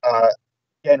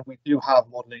 Again, we do have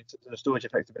modelling. So the storage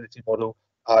effectability model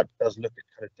does look at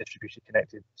kind of distribution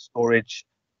connected storage,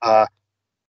 and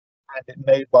it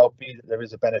may well be that there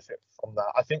is a benefit from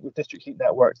that. I think with district heat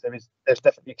networks, there's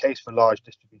definitely a case for large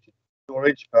distributed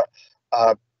storage, but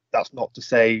that's not to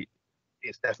say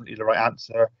it's definitely the right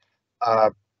answer.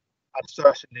 And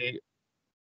certainly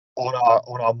on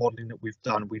our modelling that we've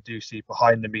done, we do see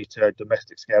behind the meter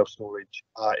domestic scale storage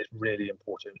is really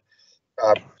important.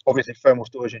 Obviously, thermal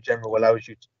storage in general allows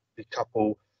you to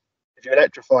decouple. If you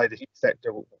electrify the heat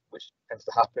sector, which tends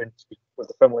to happen with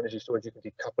the thermal energy storage, you can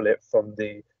decouple it from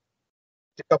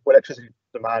decouple electricity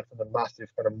demand from the massive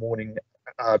kind of morning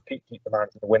peak heat demand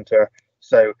in the winter.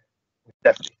 So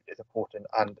definitely it's important,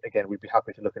 and again, we'd be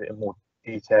happy to look at it in more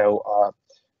detail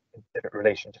in different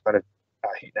relation to kind of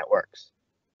heat networks.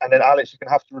 And then Alex, you're going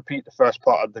to have to repeat the first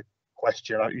part of the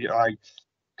question.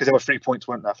 Because there were 3 points,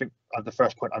 weren't there? I think the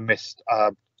first point I missed,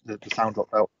 the sound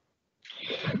dropped out.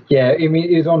 Yeah, I mean,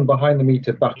 it is on behind the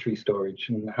meter battery storage,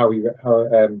 and how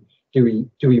do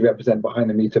we represent behind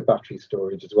the meter battery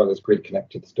storage as well as grid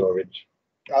connected storage?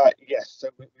 Yes, so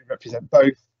we represent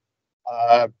both.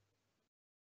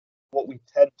 What we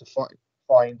tend to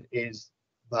find is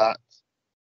that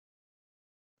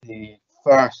the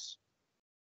first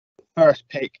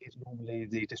pick is normally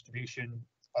the distribution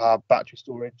battery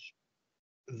storage.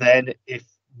 Then if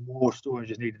more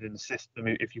storage is needed in the system,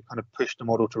 if you kind of push the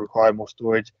model to require more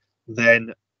storage,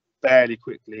 then fairly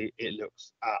quickly it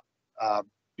looks at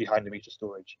behind the meter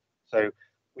storage. So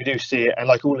we do see it, and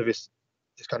like all of this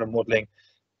kind of modelling,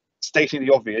 stating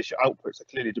the obvious, your outputs are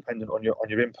clearly dependent on your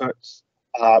inputs.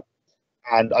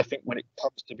 And I think when it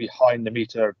comes to behind the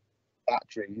meter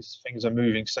batteries, things are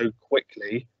moving so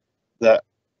quickly that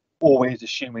always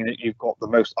assuming that you've got the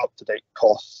most up-to-date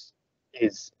costs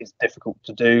is difficult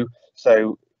to do.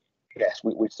 So yes,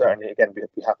 we'd certainly again be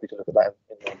happy to look at that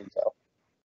in more detail.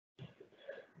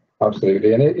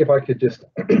 Absolutely, and if I could just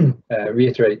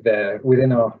reiterate there,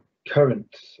 within our current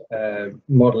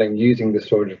modelling using the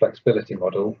storage flexibility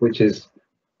model, which is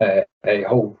a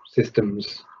whole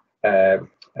systems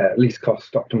least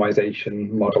cost optimization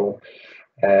model,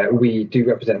 we do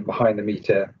represent behind the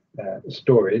meter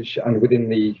storage, and within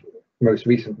the most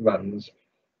recent runs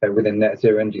within net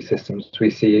zero energy systems, we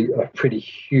see a pretty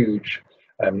huge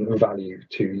value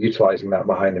to utilising that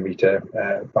behind the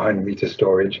meter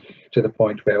storage, to the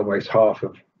point where almost half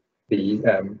of the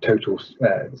total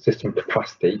system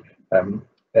capacity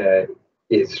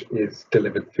is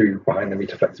delivered through behind the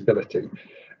meter flexibility.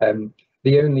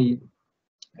 The only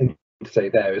thing to say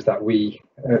there is that we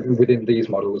within these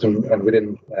models and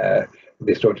within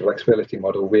the storage flexibility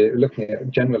model, we're looking at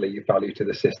generally value to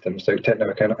the system, so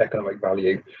techno-economic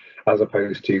value, as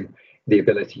opposed to the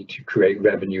ability to create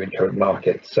revenue in current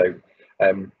markets. So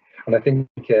and I think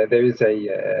there's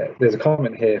a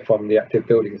comment here from the Active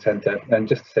Building Centre, and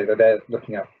just to say that they're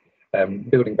looking at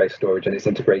building-based storage and its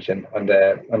integration, and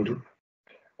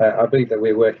I believe that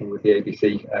we're working with the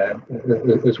ABC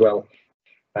as well,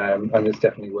 and it's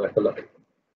definitely worth a look.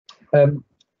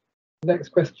 Next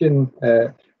question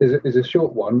is a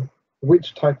short one.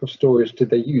 Which type of storage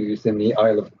did they use in the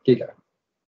Isle of Giga?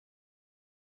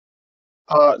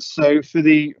 So for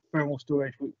the thermal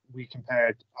storage, we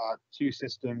compared two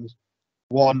systems.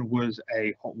 One was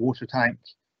a hot water tank.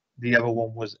 The other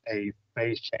one was a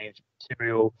phase change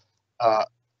material. Off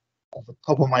the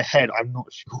top of my head, I'm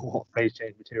not sure what phase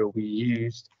change material we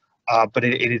used, but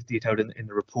it is detailed in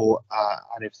the report.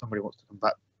 And if somebody wants to come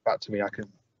back to me, I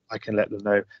can let them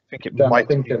know. I think it might.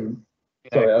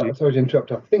 Sorry to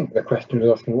interrupt. I think the question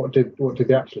was asking what did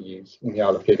they actually use in the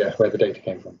Isle of Giga, where the data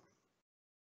came from.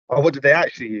 Oh, what did they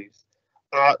actually use?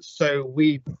 So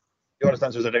the honest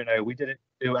answer is I don't know. We didn't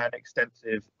do an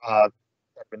extensive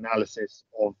analysis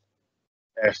of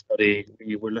their study,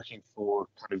 we were looking for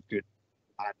kind of good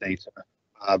bad data,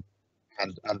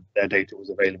 and their data was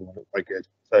available and looked quite good.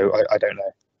 So I don't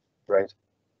know. Great.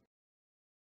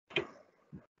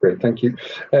 Great, thank you.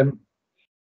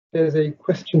 There's a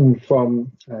question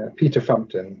from Peter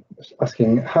Frampton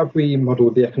asking, have we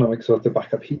modelled the economics of the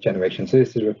backup heat generation? So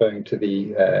this is referring to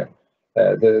the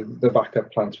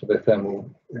backup plants for the thermal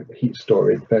heat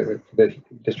storage, the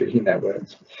district heat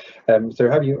networks. So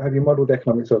have you modelled the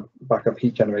economics of backup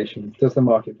heat generation? Does the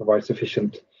market provide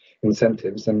sufficient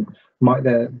incentives, and might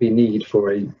there be need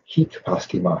for a heat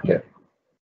capacity market?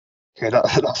 Okay,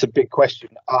 that's a big question.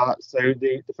 So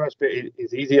the first bit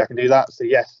is easy. I can do that. So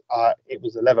yes, it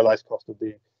was a levelized cost of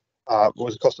the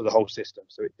was the cost of the whole system.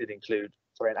 So it did include,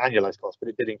 sorry, an annualized cost, but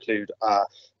it did include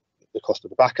the cost of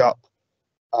the backup.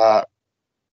 Do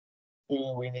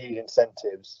we need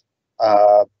incentives?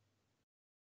 I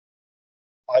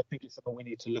think it's something we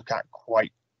need to look at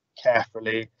quite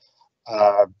carefully.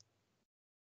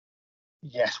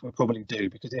 Yes, we probably do,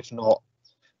 because if not,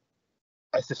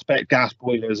 I suspect gas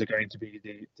boilers are going to be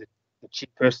the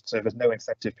cheapest. So there's no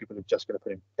incentive. People are just going to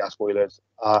put in gas boilers.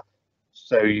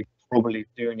 So you probably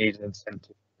do need an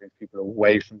incentive to move people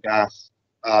away from gas.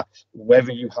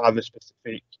 Whether you have a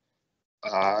specific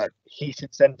heat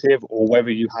incentive or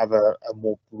whether you have a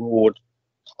more broad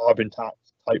carbon tax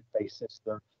type based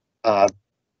system,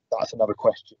 that's another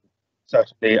question.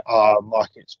 Certainly our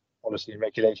markets policy and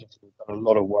regulations have done a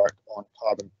lot of work on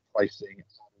carbon pricing, and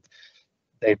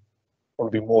they've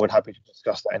probably be more than happy to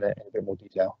discuss that in a bit more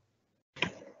detail.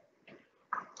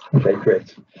 Okay,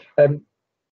 great. Okay,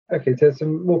 so there's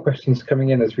some more questions coming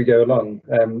in as we go along.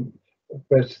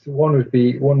 But one would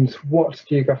be, what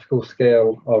geographical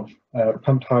scale of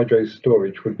pumped hydro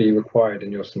storage would be required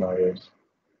in your scenarios?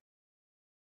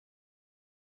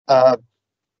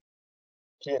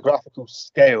 Geographical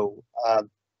scale.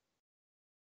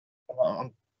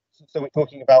 So we're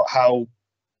talking about how,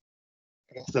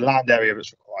 I guess, the land area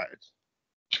that's required.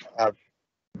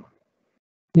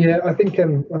 Yeah, I think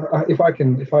if I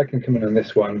can come in on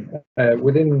this one,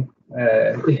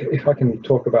 if I can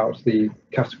talk about the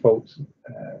Catapult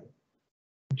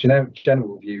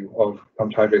general view of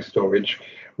pumped hydro storage,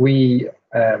 we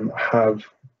have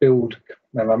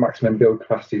maximum build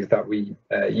capacities that we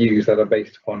use that are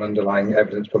based upon underlying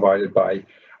evidence provided by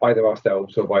either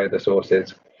ourselves or by other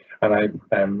sources, and I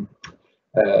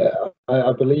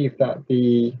believe that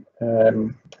the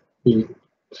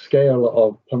scale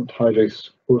of pumped hydro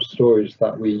storage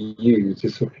that we use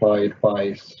is supplied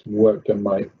by work done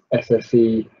by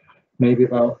SSE maybe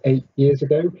about 8 years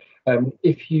ago.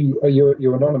 If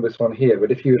you're anonymous on here,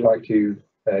 but if you would like to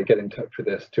get in touch with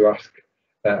us to ask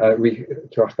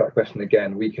that question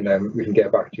again, we can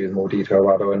get back to you in more detail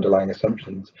about our underlying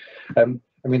assumptions. I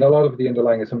mean, a lot of the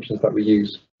underlying assumptions that we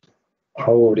use are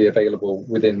already available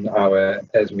within our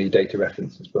ESME data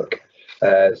references book.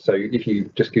 So if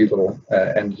you just Google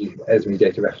Energy ESME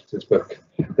data references book,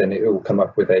 then it will come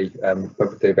up with a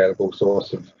publicly available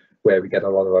source of where we get a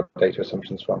lot of our data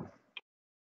assumptions from.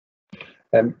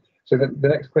 So the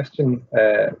next question,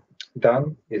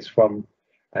 Dan, is from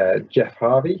Jeff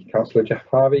Harvey, Councillor Jeff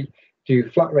Harvey. Do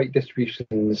flat rate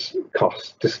distributions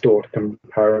costs distort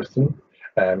comparison?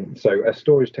 So a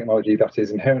storage technology that is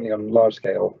inherently on large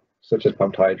scale, such as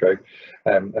pumped hydro,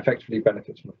 effectively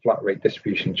benefits from a flat rate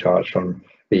distribution charge from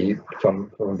the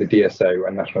DSO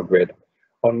and National Grid.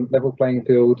 On level playing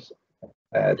fields,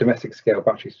 domestic scale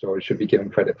battery storage should be given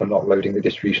credit for not loading the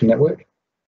distribution network.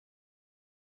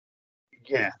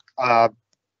 Yeah,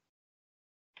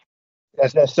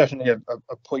 there's certainly a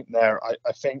point there.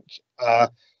 I think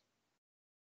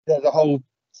there's a whole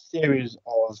series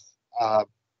of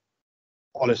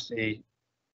policy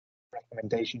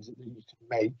recommendations that you can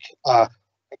make. I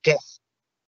guess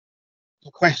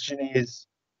the question is,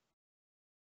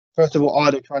 first of all, are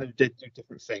they trying to do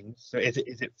different things? So is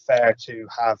it fair to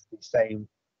have the same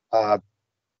kind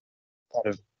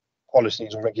of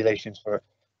policies or regulations for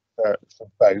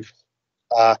both?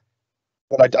 But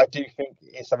I do think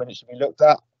it's something that should be looked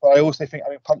at. But I also think, I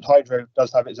mean, pumped hydro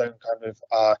does have its own kind of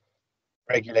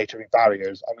regulatory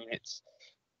barriers. I mean,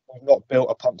 we've not built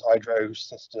a pumped hydro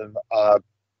system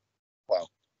well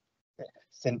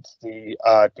since the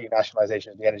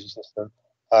denationalisation of the energy system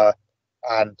the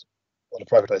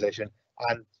privatisation,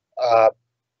 and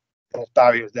there's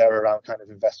barriers there around kind of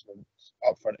investment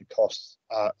upfront and costs.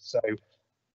 So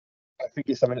I think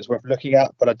it's something that's worth looking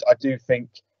at, but I do think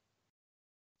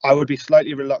I would be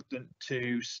slightly reluctant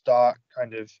to start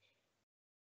kind of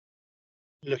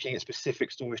looking at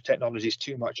specific storage technologies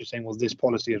too much and saying, well, this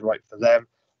policy is right for them.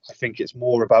 I think it's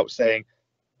more about saying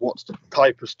what's the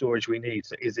type of storage we need.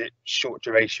 So is it short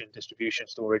duration distribution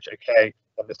storage? Okay,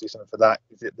 then let's do something for that.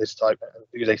 Is it this type? And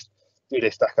do they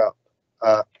stack up?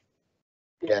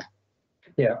 Yeah.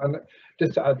 Yeah, and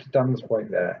just to add to Dan's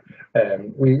point there,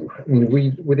 we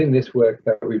within this work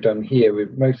that we've done here, we're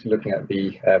mostly looking at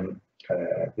the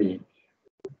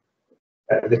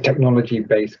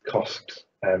technology-based cost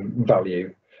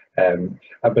value.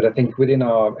 But I think within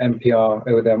our MPR,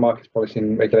 with our markets policy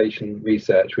and regulation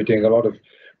research, we're doing a lot of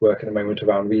work at the moment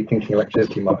around rethinking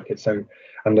electricity markets. So,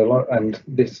 and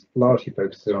this largely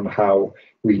focuses on how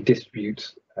we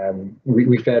distribute.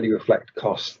 We fairly reflect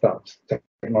costs that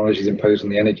technologies impose on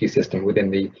the energy system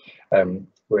within the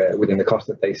cost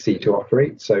that they see to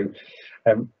operate. So,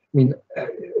 I'm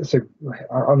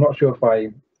not sure if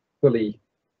I fully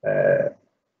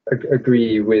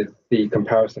agree with the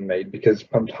comparison made, because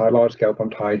large-scale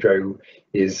pumped hydro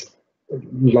is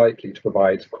likely to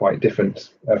provide quite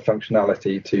different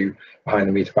functionality to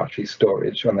behind-the-meter battery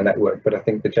storage on the network. But I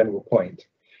think the general point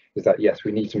is that yes,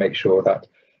 we need to make sure that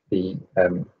the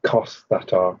costs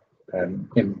that are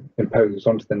imposed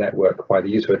onto the network by the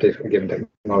use of a given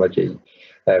technology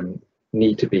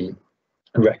need to be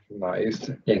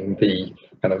recognised in the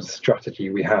kind of strategy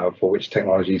we have for which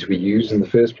technologies we use in the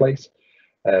first place.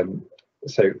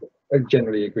 So I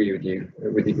generally agree with you,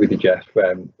 Jeff.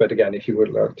 But again, if you would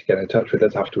like to get in touch with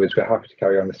us afterwards, we're happy to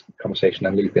carry on this conversation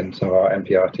and loop in some of our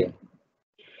MPR team.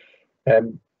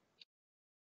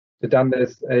 So Dan,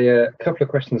 there's a couple of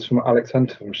questions from Alex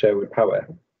Hunter from Sherwood Power.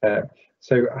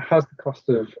 So has the cost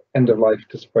of end-of-life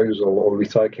disposal or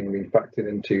recycling been factored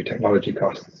into technology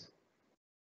costs?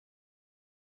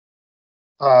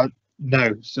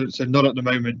 No, so not at the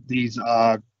moment. These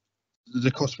are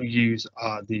the costs we use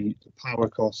are the power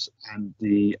costs and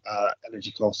the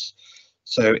energy costs.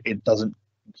 So it doesn't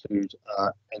include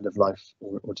end of life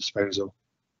or disposal.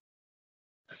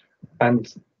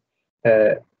 And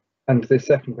the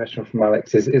second question from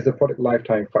Alex is the product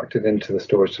lifetime factored into the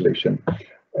storage solution?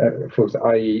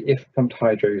 I.e., if pumped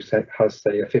hydro has,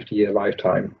 say, a 50-year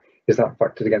lifetime, is that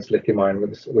factored against lithium-ion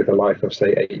with a life of,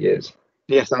 say, 8 years?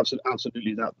 Yes,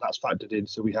 absolutely. That's factored in.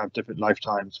 So we have different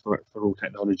lifetimes for all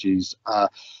technologies,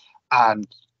 and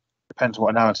depends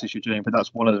what analysis you're doing. But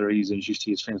that's one of the reasons you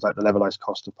see things like the levelized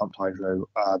cost of pumped hydro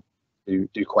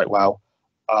do quite well,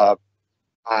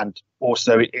 and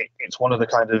also it's one of the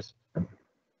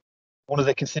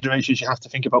considerations you have to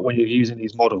think about when you're using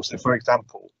these models. So, for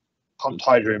example, pumped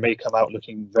hydro may come out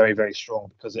looking very, very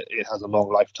strong because it has a long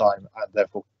lifetime and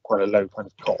therefore quite a low kind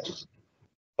of cost.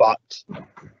 But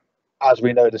as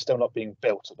we know, they're still not being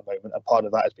built at the moment, and part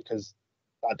of that is because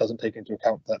that doesn't take into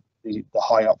account that the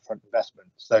high upfront investment.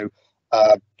 So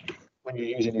when you're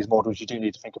using these models, you do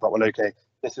need to think about, well, okay,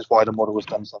 this is why the model has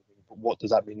done something, but what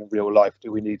does that mean in real life?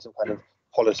 Do we need some kind of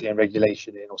policy and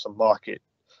regulation in, or some market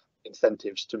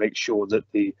incentives to make sure that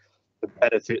the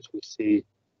benefits we see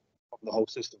on the whole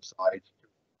system side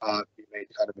be made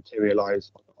to kind of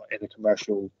materialize in the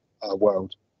commercial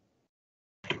world?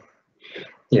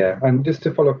 Yeah, and just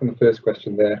to follow up on the first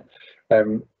question there,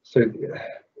 so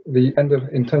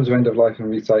in terms of end of life and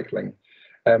recycling,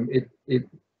 it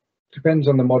depends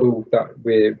on the model that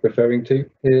we're referring to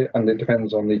here, and it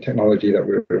depends on the technology that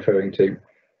we're referring to.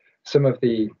 Some of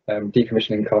the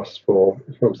decommissioning costs for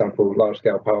example,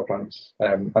 large-scale power plants,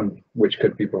 and which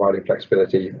could be providing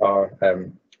flexibility, are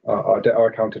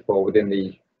accounted for within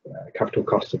the capital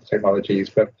cost of the technologies.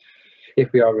 But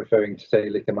if we are referring to, say,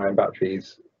 lithium-ion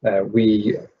batteries,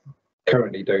 we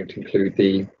currently don't include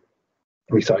the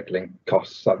recycling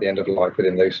costs at the end of the life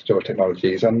within those storage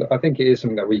technologies. And I think it is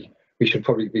something that we should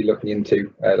probably be looking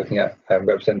into, looking at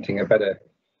representing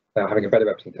having a better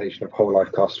representation of whole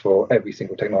life costs for every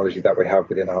single technology that we have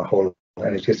within our whole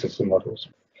energy system models.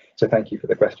 So thank you for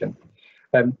the question.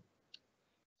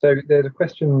 So there's a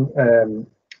question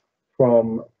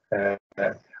from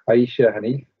Aisha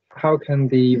Hanif. How can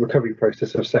the recovery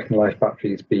process of second life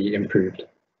batteries be improved?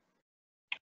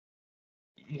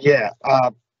 Yeah,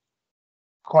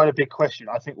 quite a big question.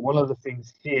 I think one of the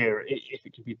things here, if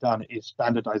it can be done, is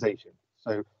standardization.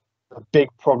 So the big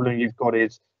problem you've got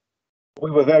is, we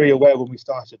were very aware when we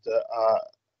started that a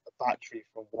battery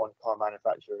from one car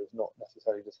manufacturer is not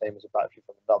necessarily the same as a battery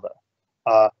from another.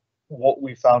 What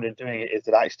we found in doing it is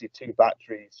that actually two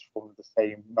batteries from the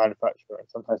same manufacturer and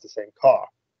sometimes the same car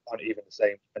aren't even the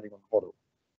same depending on the model.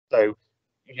 So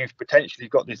you've potentially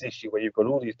got this issue where you've got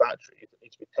all these batteries that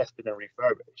need to be tested and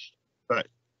refurbished, but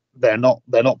they're not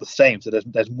the same. So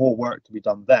there's more work to be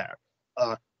done there.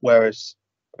 Whereas,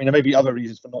 I mean, there may be other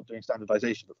reasons for not doing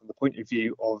standardization, but from the point of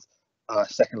view of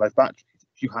second life batteries,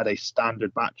 if you had a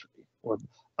standard battery, or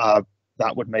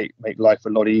that would make life a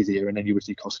lot easier, and then you would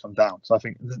see costs come down. So I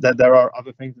think that there are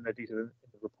other things in the detail in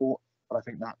the report, but I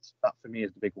think that for me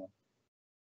is the big one.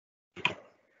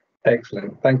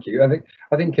 Excellent, thank you.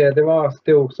 I think there are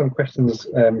still some questions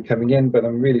coming in, but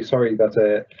I'm really sorry that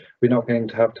we're not going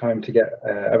to have time to get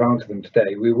around to them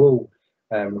today. We will,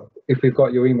 if we've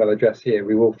got your email address here,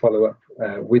 we will follow up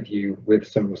with you with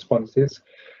some responses.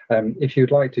 If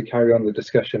you'd like to carry on the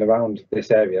discussion around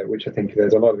this area, which I think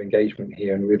there's a lot of engagement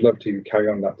here, and we'd love to carry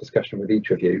on that discussion with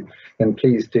each of you, then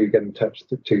please do get in touch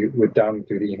with Dan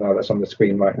through the email that's on the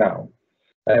screen right now.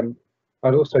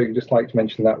 I'd also just like to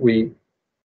mention that we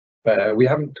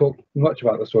haven't talked much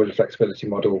about the storage flexibility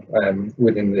model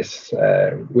within this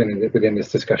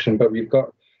discussion, but we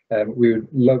would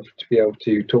love to be able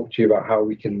to talk to you about how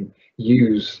we can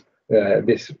use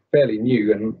this fairly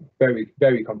new and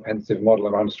very comprehensive model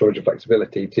around storage and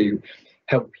flexibility to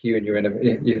help you and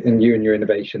your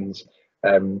innovations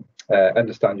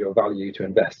understand your value to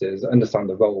investors, understand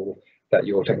the role that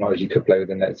your technology could play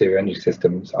within net zero energy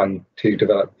systems, and to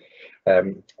develop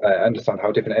understand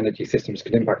how different energy systems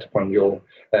can impact upon your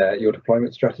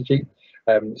deployment strategy.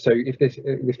 So if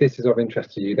this is of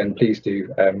interest to you, then please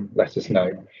do let us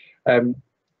know.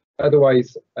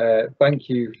 Otherwise, thank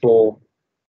you for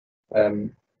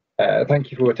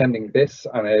attending this,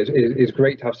 and it's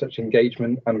great to have such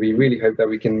engagement, and we really hope that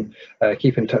we can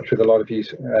keep in touch with a lot of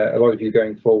you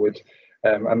going forward.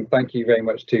 And thank you very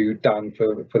much to Dan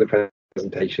for the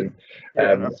presentation.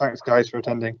 Thanks guys for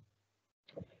attending.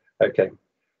 Okay,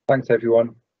 thanks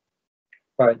everyone.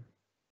 Bye.